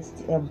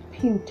Christ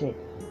imputed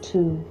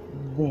to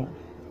them.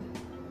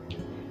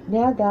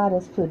 Now God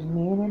has put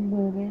men and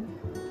women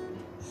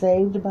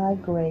saved by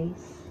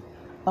grace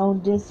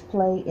on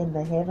display in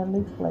the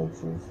heavenly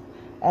places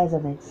as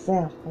an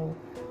example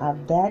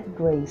of that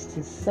grace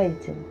to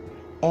Satan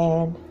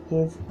and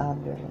his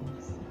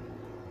underlings.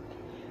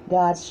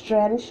 God's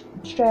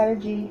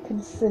strategy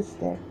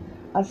consisted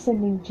of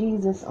sending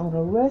Jesus on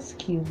a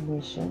rescue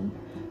mission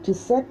to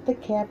set the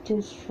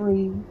captives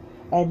free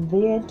and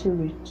then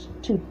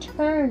to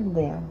turn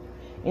them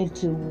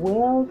into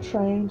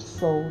well-trained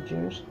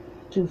soldiers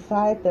to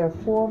fight their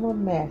former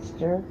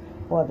master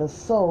for the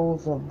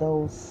souls of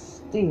those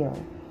still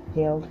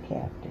held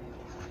captive.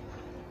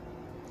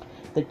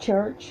 The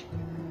church,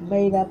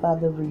 made up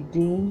of the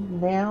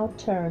redeemed, now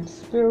turned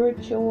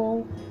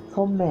spiritual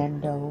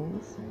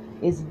commandos,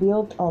 is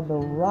built on the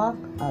rock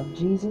of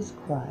Jesus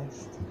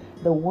Christ,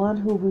 the one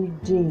who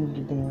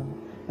redeemed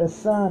them, the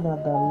Son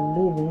of the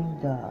living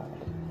God.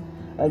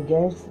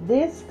 Against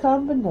this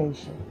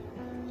combination,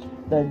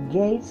 the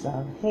gates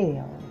of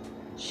hell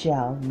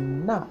shall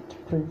not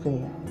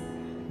prevail.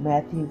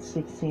 Matthew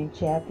 16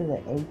 chapter, the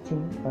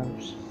 18th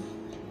verse.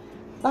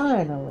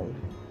 Finally,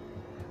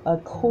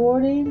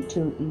 according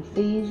to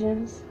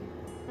Ephesians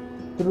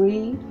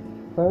 3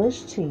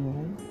 verse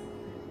 10,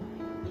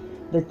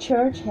 the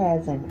church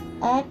has an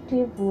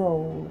active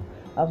role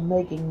of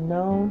making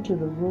known to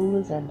the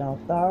rulers and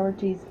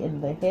authorities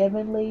in the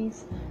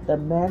heavenlies the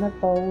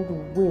manifold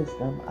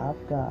wisdom of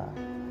God.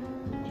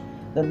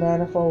 The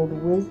manifold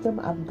wisdom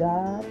of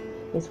God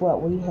is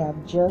what we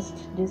have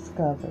just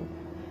discovered.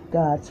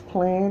 God's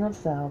plan of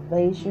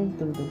salvation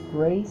through the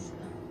grace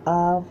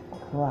of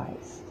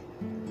Christ.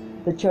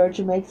 The church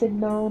makes it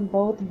known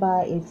both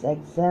by its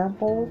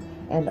example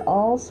and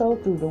also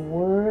through the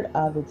word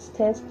of its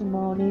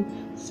testimony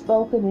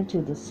spoken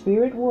into the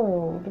spirit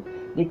world,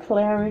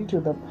 declaring to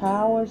the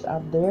powers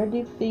of their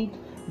defeat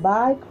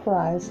by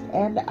Christ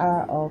and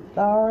our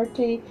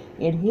authority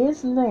in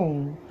his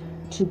name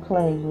to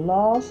claim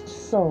lost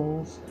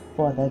souls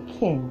for the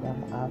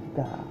kingdom of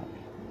God.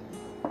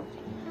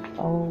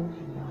 Oh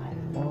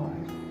my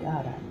Lord,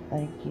 God, I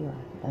thank you,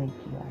 I thank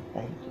you, I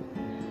thank you.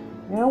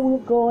 Now we're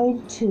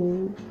going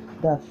to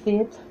the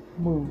fifth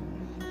move.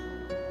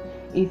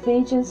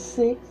 Ephesians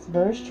 6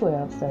 verse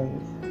 12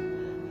 says,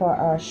 "For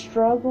our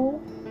struggle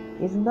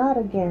is not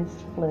against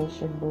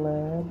flesh and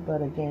blood,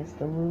 but against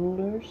the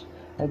rulers,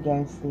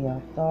 against the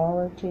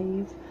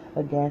authorities,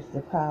 against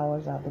the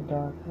powers of the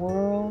dark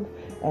world,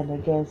 and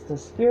against the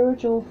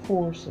spiritual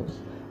forces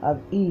of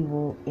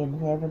evil in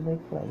heavenly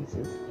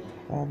places."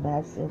 And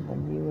that's in the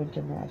New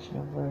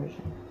International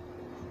Version.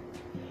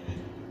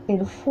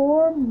 In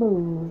 4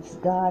 moves,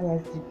 God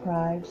has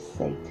deprived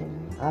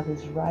Satan of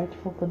his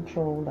rightful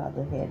control of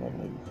the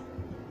heavenlies.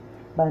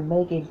 by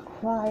making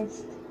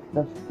Christ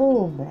the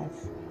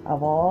fullness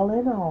of all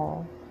in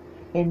all.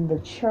 In the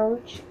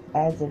church,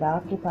 as it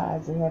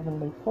occupies the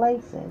heavenly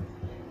places,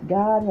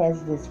 God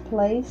has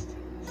displaced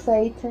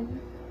Satan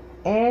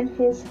and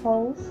his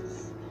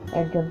hosts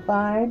and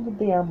confined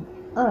them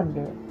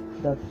under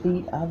the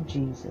feet of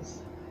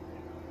Jesus.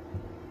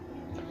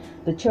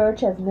 The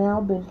church has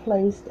now been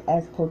placed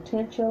as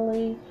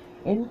potentially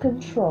in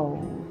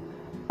control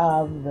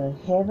of the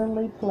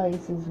heavenly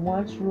places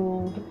once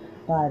ruled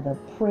by the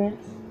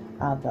prince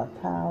of the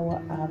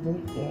power of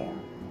the air.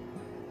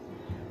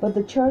 But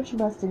the church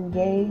must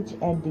engage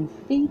and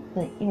defeat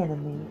the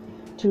enemy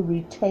to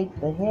retake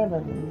the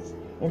heavenlies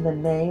in the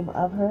name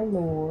of her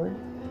Lord,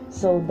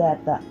 so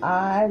that the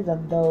eyes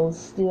of those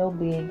still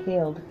being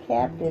held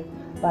captive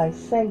by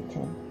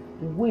Satan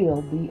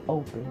will be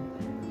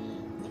opened.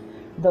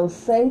 Though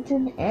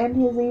Satan and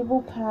his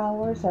evil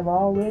powers have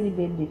already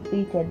been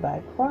defeated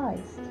by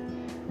Christ,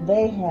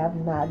 they have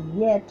not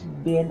yet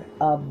been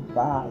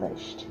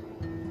abolished.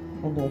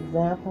 And the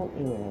example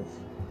is,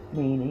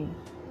 meaning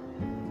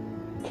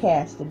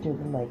cast into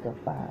the lake of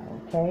fire,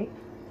 okay?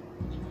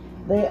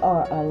 They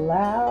are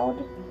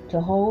allowed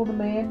to hold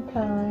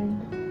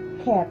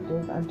mankind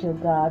captive until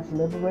God's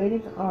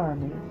liberating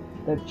army,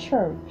 the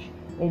church,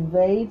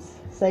 invades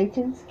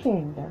Satan's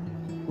kingdom,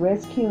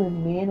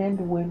 rescuing men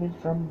and women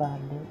from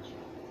bondage.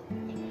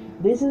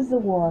 This is the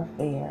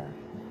warfare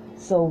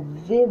so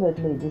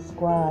vividly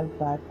described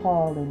by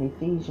Paul in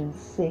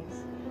Ephesians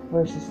 6,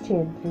 verses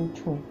 10 through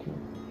 20.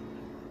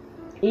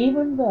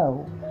 Even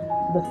though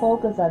the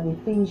focus of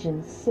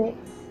Ephesians 6,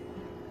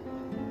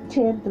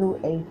 10 through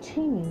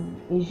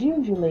 18 is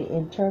usually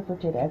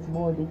interpreted as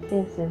more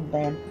defensive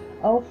than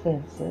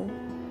offensive,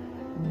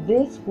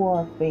 this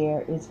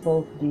warfare is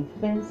both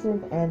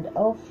defensive and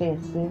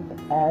offensive,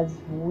 as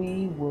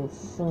we will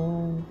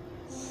soon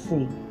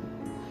see.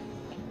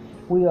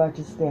 We are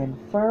to stand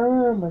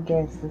firm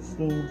against the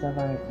schemes of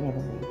our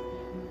enemy.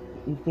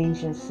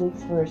 Ephesians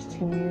 6, verse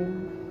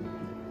 10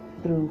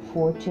 through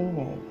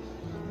 14a.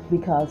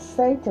 Because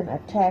Satan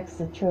attacks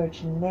the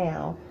church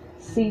now,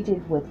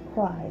 seated with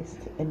Christ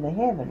in the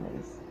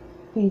heavenlies,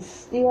 he's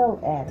still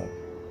at it.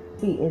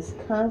 He is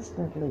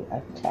constantly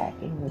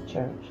attacking the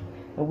church.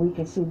 And we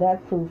can see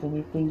that proof in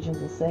Ephesians,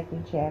 the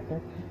 2nd chapter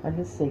and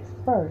the 6th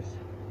verse.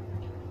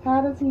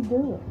 How does he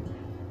do it?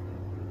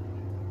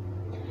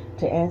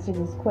 To answer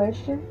this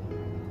question,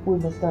 we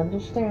must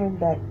understand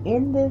that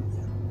in this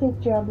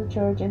picture of the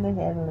church in the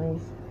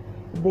heavenlies,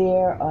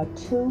 there are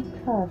two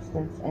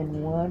constants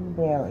and one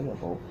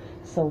variable.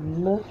 So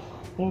look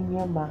in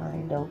your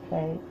mind,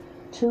 okay?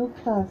 Two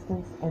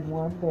constants and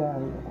one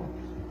variable.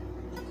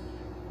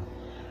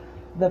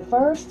 The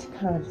first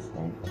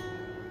constant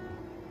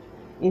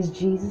is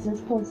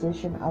Jesus'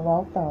 position of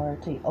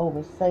authority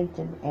over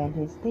Satan and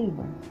his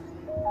demons.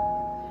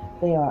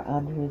 They are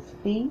under his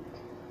feet,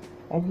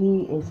 and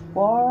he is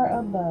far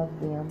above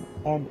them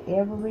and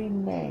every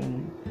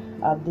name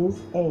of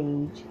this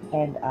age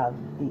and of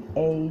the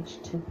age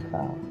to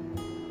come.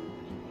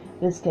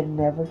 This can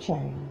never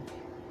change.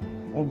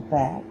 In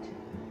fact,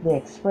 the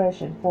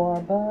expression far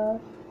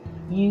above,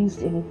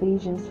 used in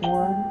Ephesians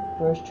 1,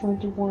 verse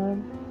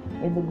 21,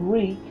 in the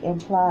Greek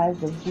implies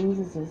that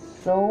Jesus is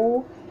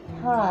so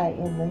high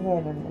in the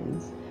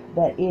heavenlies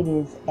that it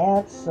is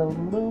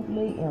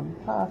absolutely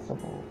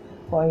impossible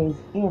for his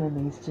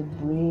enemies to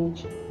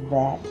bridge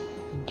that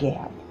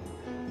gap.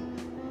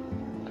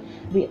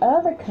 The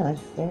other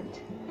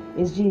constant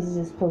is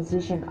Jesus'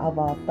 position of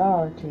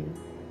authority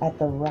at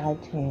the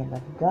right hand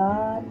of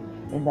God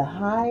in the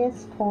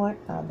highest point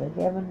of the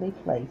heavenly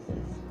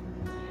places.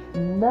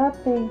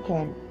 Nothing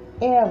can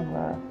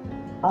ever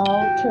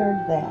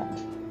alter that.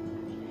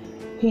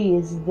 He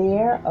is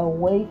there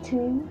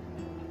waiting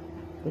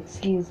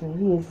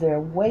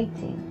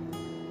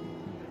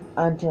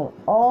until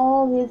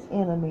all his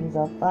enemies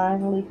are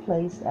finally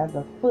placed as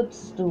a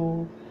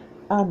footstool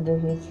under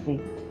his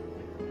feet.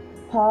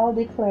 Paul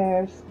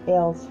declares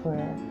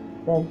elsewhere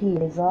that he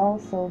is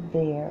also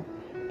there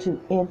to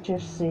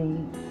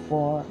intercede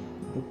for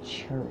the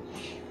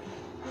church.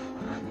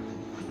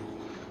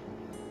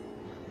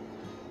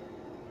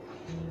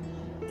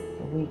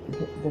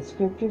 The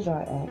scriptures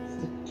are Acts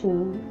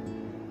 2,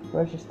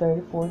 verses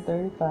 34 and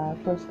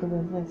 35, 1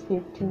 Corinthians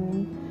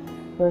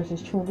 15,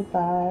 verses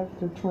 25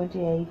 through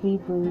 28,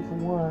 Hebrews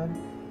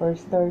 1,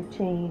 verse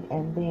 13,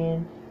 and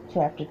then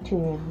chapter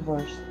 10,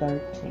 verse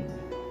 13.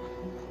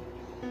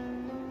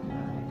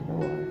 My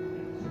Lord,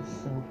 this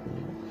is so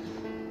good.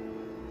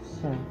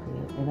 So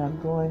good. And I'm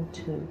going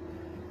to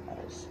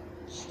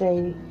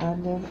stay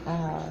under an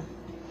hour.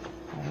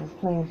 I don't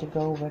plan to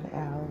go over an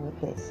hour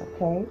with this,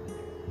 okay?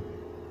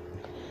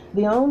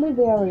 The only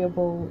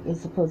variable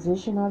is the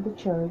position of the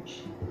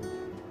church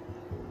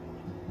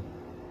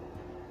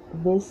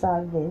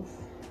vis-a-vis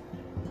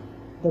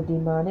the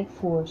demonic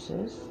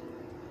forces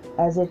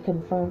as it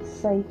confronts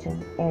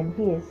Satan and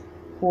his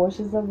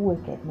forces of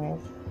wickedness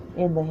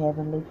in the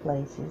heavenly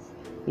places.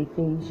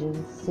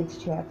 Ephesians 6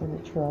 chapter and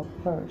the 12th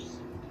verse.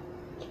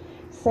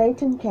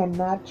 Satan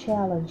cannot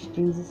challenge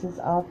Jesus'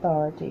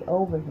 authority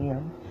over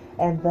him,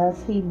 and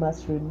thus he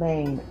must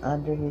remain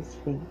under his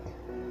feet.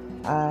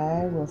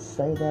 I will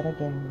say that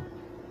again.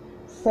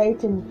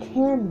 Satan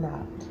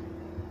cannot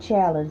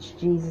challenge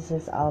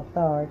Jesus'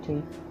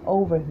 authority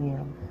over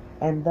him,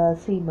 and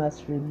thus he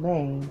must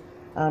remain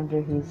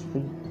under his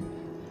feet.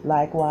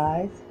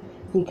 Likewise,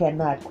 he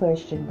cannot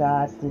question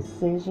God's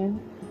decision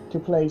to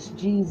place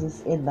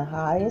Jesus in the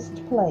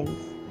highest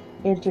place,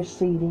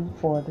 interceding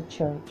for the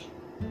church.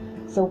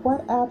 So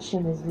what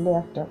option is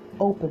left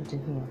open to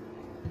him?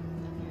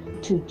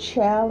 To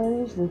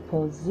challenge the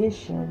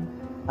position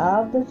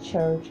of the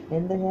church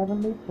in the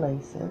heavenly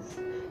places,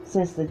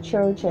 since the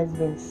church has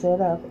been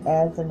set up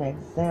as an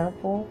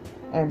example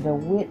and a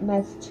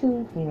witness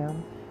to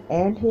him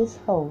and his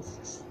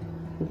hosts.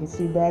 You can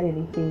see that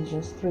in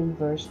Ephesians 3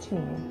 verse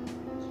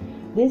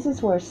 10. This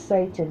is where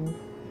Satan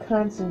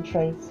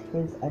concentrates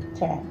his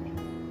attack.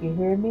 You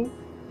hear me?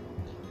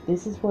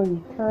 This is where he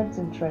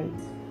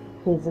concentrates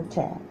his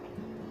attack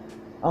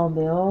on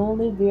the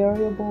only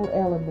variable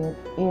element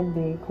in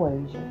the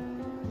equation.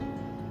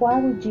 Why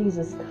would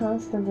Jesus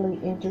constantly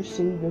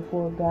intercede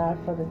before God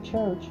for the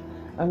church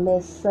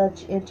unless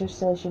such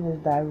intercession is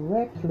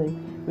directly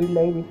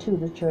related to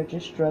the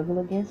church's struggle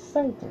against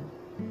Satan?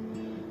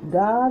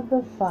 God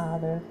the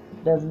Father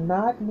does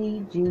not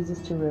need Jesus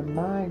to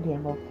remind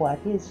him of what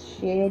his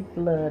shed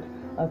blood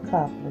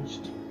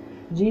accomplished.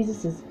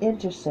 Jesus'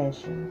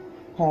 intercession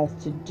has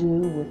to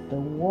do with the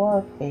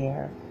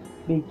warfare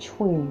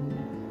between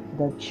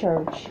the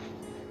church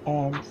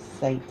and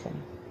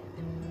Satan.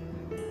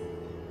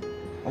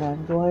 And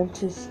I'm going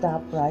to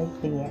stop right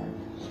there.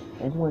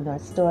 And when I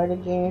start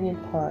again in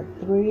part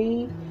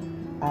 3,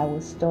 I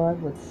will start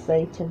with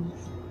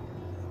Satan's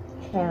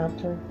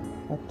counter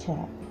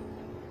attack.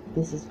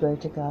 This is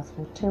Greater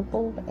Gospel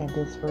Temple and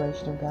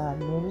Inspiration of God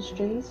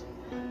Ministries,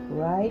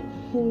 right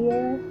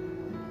here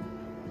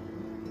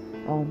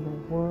on the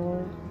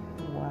World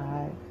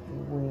Wide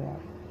Web.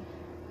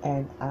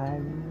 And I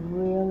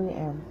really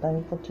am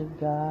thankful to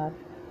God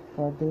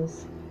for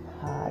this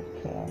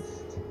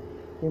podcast,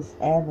 this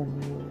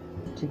avenue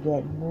to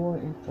get more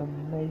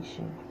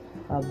information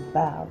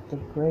about the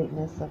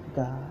greatness of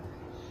God.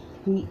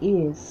 He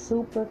is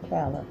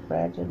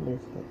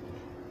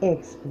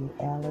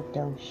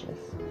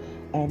supercalifragilisticexpialidocious.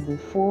 And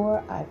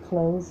before I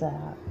close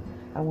out,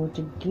 I want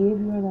to give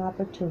you an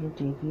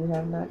opportunity, if you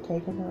have not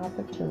taken the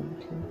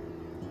opportunity,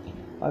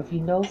 or if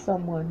you know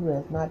someone who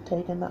has not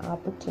taken the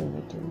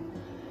opportunity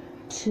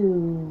to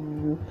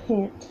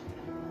repent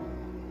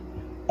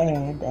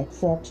and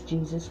accept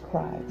Jesus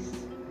Christ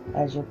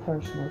as your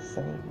personal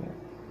Savior,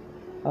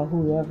 or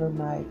whoever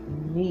might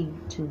need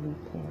to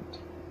repent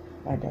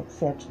and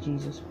accept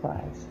Jesus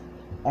Christ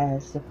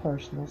as the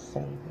personal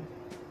Savior.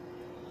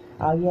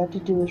 All you have to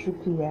do is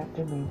repeat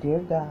after me. Dear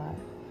God,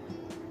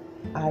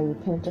 I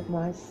repent of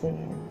my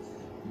sins.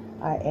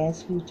 I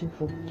ask you to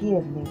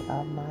forgive me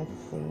of my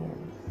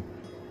sins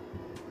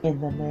in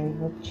the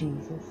name of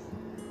Jesus.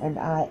 And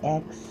I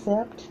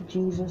accept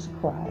Jesus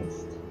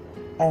Christ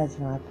as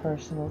my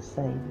personal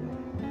Savior.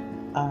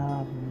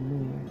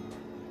 Amen.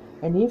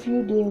 And if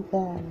you did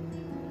that,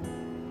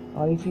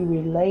 or if you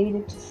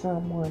related to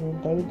someone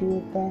and they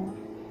did that,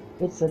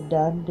 it's a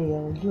done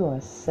deal. You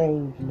are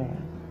saved now.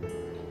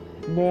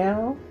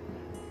 Now,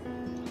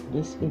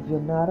 if you're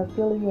not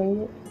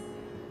affiliated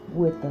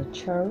with a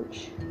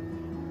church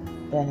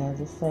that has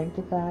a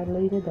sanctified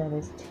leader that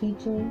is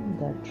teaching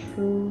the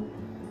true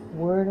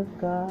Word of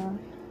God,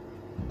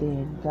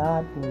 then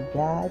God will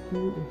guide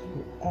you if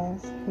you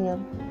ask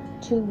Him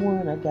to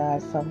want to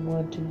guide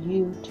someone to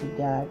you to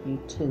guide you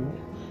to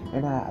it.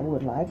 And I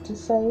would like to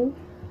say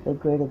the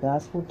Greater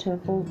Gospel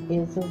Temple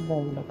is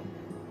available.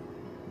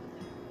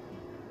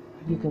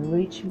 You can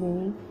reach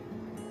me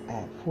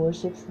at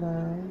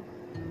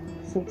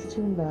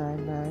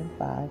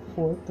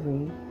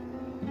 469-629-9543,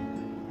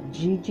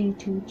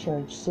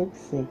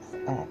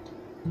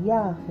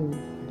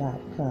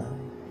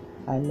 gg2church66@yahoo.com.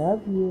 I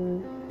love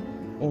you.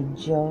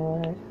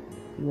 Enjoy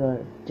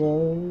your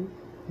day,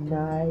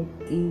 night,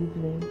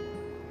 evening,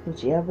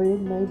 whichever it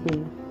may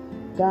be.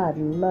 God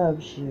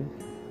loves you.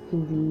 He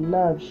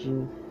loves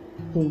you.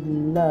 He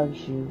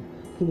loves you.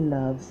 He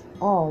loves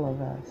all of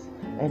us.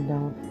 And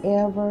don't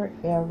ever,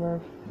 ever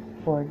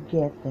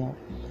forget that.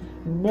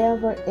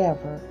 Never,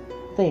 ever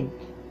think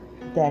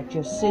that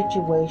your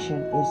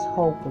situation is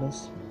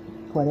hopeless.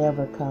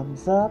 Whatever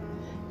comes up,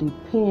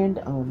 depend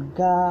on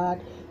God.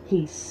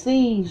 He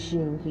sees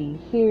you. He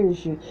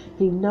hears you.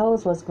 He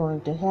knows what's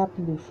going to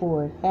happen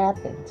before it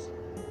happens.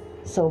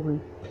 So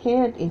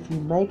repent if you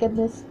make a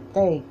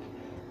mistake.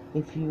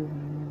 If you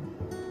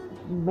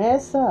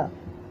mess up,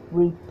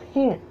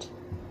 repent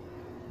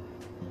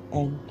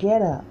and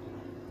get up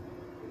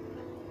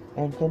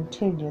and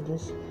continue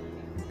this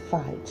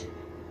fight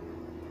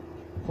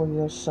for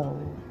your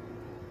soul.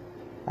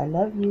 I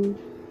love you.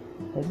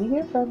 Let me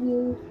hear from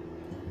you.